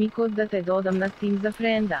 Pošalji mi kod da te dodam na Steam za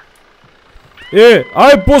frenda.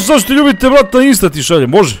 Aj posao što ljubite, brat, na Insta ti šaljem,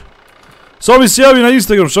 može? Samo mi se javi na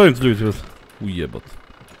Instagram, šaljem ti ljubite, brat. Ujebat.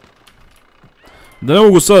 Da ne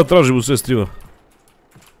mogu sada tražim u sve streama.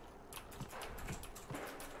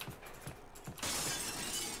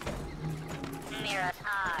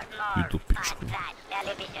 I tu pičku.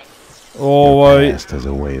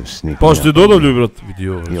 Pa što je dodao ljubi, brat.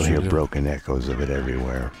 You'll hear broken echoes of it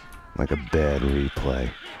everywhere. Like a bad replay.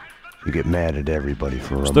 You get mad at everybody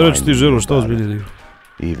for reminding you about it.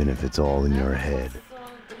 Even if it's all in your head.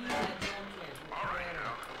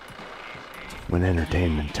 When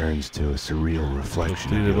entertainment turns to a surreal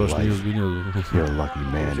reflection of your life, you're a lucky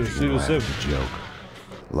man if you can laugh at the joke.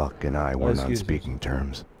 Luck and I weren't on speaking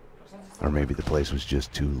terms. Or maybe the place was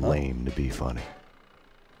just too lame to be funny.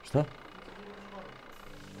 Šta?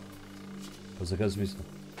 Pa za kada smisla?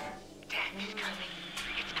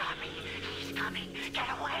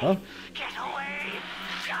 A?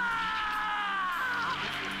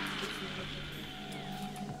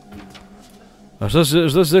 A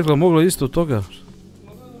šta si rekla, mogla isto od toga?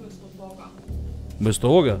 Umjesto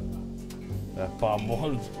ovoga? Pa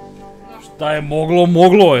možda... Šta je moglo,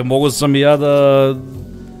 moglo je, mogo sam i ja da...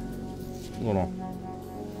 Ono...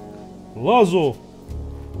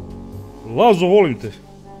 Lazo, volim te.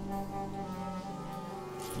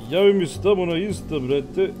 Javi mi se tamo na Insta,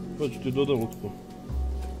 brete, pa ću ti dodam lutko.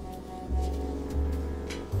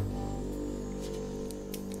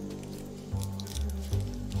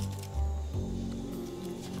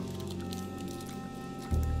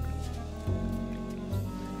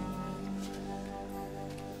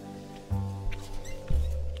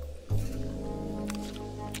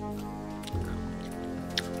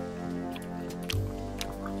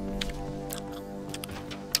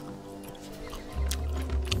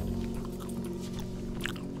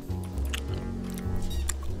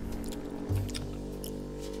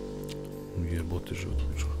 Jebote život,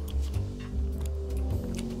 pičko.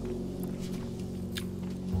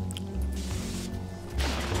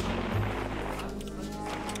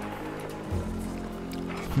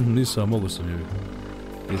 Nisam, mogu sam je vidjeti.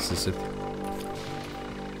 Nisam se setio.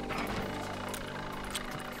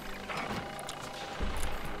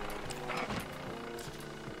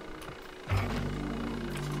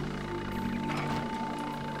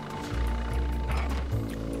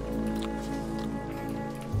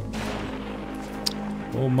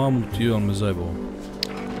 O mamu ti, on me zajebao.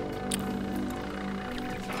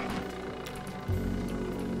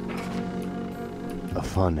 A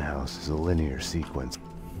fun house is a linear sequence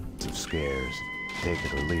of scares. Take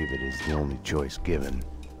it or leave it is the only choice given.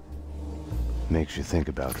 Makes you think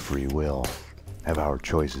about free will. Have our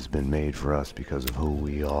choices been made for us because of who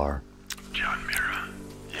we are? John Mira.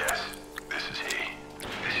 Yes, this is he.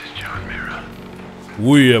 This is John Mira.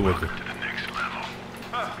 Ujebote.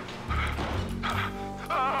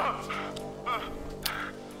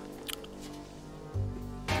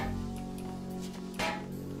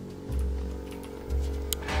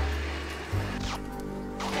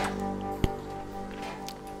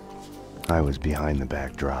 I was behind the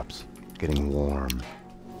backdrops, getting warm.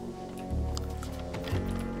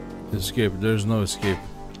 Escape, there's no escape.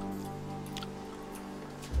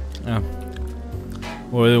 Ja.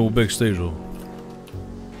 Ovo je u backstage-u.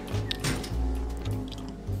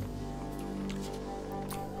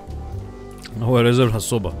 Ovo je rezervna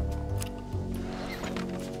soba.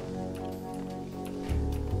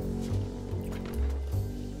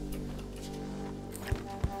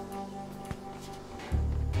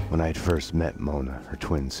 When I'd first met Mona, her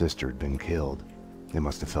twin sister had been killed. It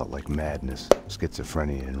must have felt like madness,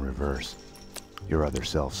 schizophrenia in reverse. Your other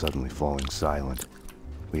self suddenly falling silent.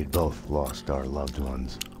 We had both lost our loved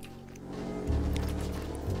ones.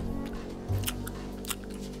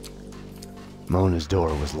 Mona's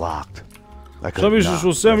door was locked. I couldn't knock. I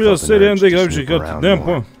felt an urge to snoop around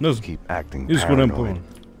more, keep acting paranoid.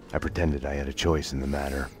 I pretended I had a choice in the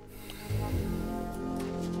matter.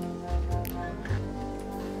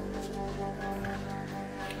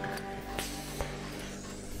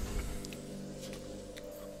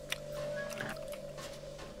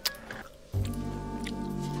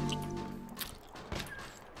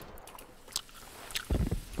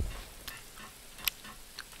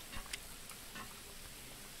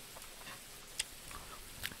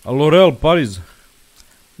 A L'Oreal Paris,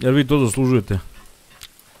 jer vi to zaslužujete.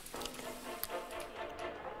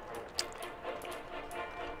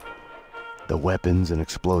 The weapons and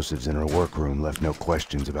explosives in her workroom left no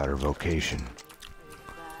questions about her vocation.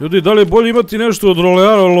 Ljudi, da li je bolje imati nešto od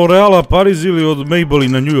L'Oreala Pariz ili od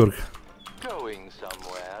Maybellina New York?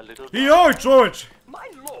 Joj, čoveč!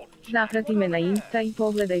 Zaprati me na Insta i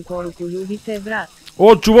pogledaj poruku ljubite, brat.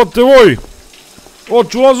 Oću, what te voj!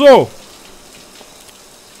 Oću, Lazo!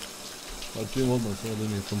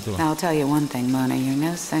 I'll tell you one thing, Mona, you're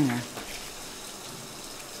no singer.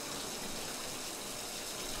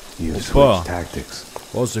 You switched tactics.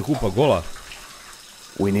 Ovo se kupa gola.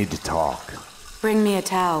 We need to talk. Bring me a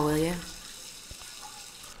towel, will you?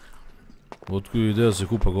 Otkud je ideja da se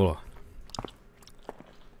kupa gola?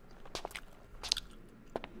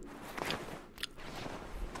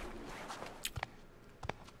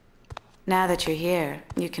 Now that you're here,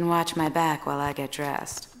 you can watch my back while I get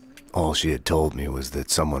dressed. All she had told me was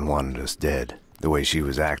that someone wanted us dead. The way she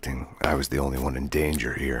was acting, I was the only one in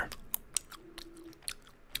danger here.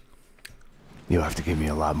 You'll have to give me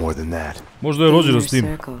a lot more than that. Možda je rođena s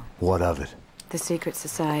tim. What of it? The secret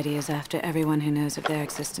society is after everyone who knows of their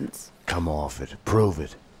existence. Come off it. Prove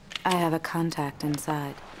it. I have a contact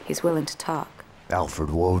inside. He's willing to talk. Alfred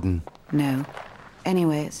Woden? No.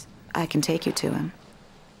 Anyways, I can take you to him.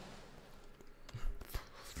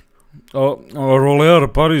 L'Oreal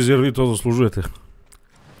Pariz, jer vi to zaslužujete.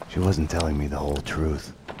 She wasn't telling me the whole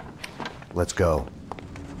truth. Let's go.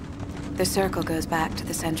 The circle goes back to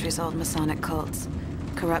the centuries-old Masonic cults.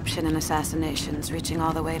 Corruption and assassinations reaching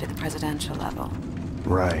all the way to the presidential level.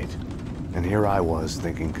 Right. And here I was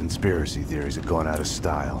thinking conspiracy theories had gone out of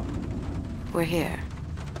style. We're here.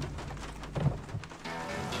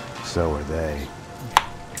 So are they.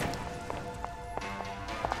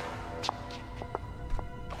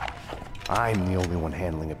 I'm the only one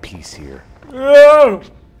handling a piece here.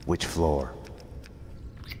 Which floor?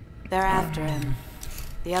 They're after him.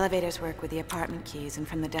 The elevators work with the apartment keys and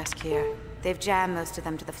from the desk here. They've jammed most of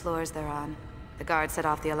them to the floors they're on. The guards set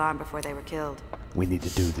off the alarm before they were killed. We need to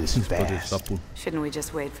do this fast. Shouldn't we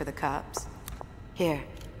just wait for the cops? Here,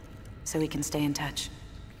 so we can stay in touch.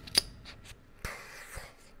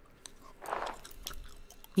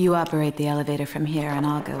 You operate the elevator from here and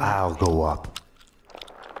I'll go up. I'll go up.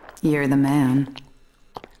 You're the man.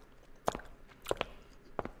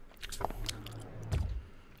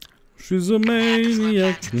 She's a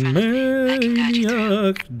maniac,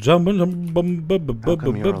 maniac. How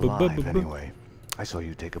come you're alive anyway? I saw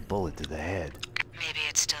you take a bullet to the head. Maybe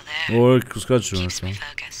it's still there. Ovo je skačeno nešto.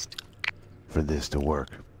 For this to work,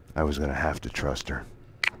 I was gonna have to trust her.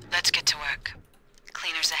 Let's get to work.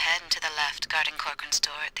 Cleaners ahead and to the left, guarding Corcoran's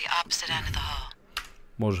door at the opposite end of the hall.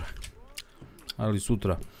 Može. Ali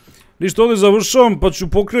sutra. Ništa, ovdje završavam, pa ću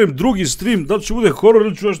pokrenem drugi stream. Da li će bude horor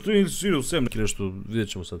ili ću nešto sviđu sem nešto, vidjet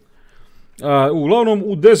ćemo sad. Uglavnom,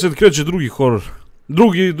 u 10 kreće drugi horor.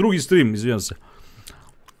 Drugi stream, izvijem se.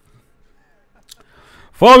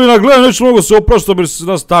 Hvala mi na gledanju, neću mnogo se opraštam jer se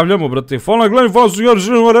nastavljamo, brate. Hvala na gledanju, hvala su ja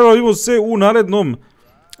želim varela, vidimo se u narednom.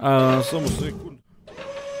 Samo sekund.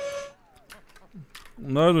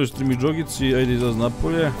 U narednoj streami džogici, ajde izlaz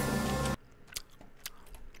napolje.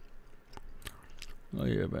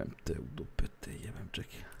 Jebem te u dupe te, jebem,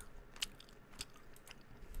 čekaj.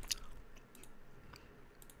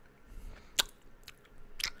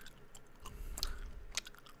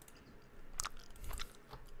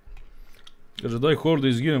 Kaže, daj hor da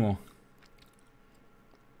izginemo.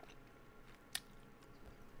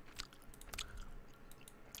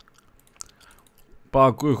 Pa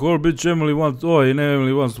ako je hor, bit će Emily wants, oj, ne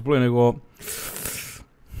Emily wants to play, nego...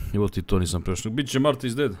 Evo ti to nisam prešao, bit će Marta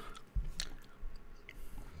is dead.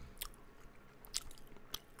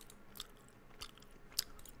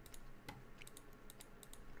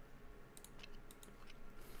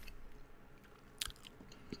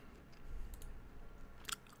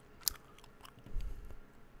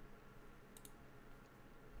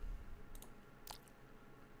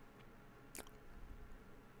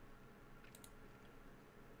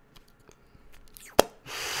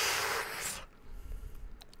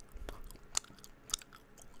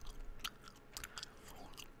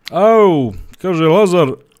 Au, kaže Lazar.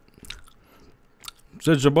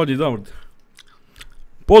 Sreća bolji dan.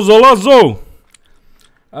 Pozdrav Lazo.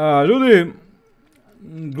 Ljudi,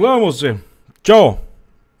 gledamo se. Ćao.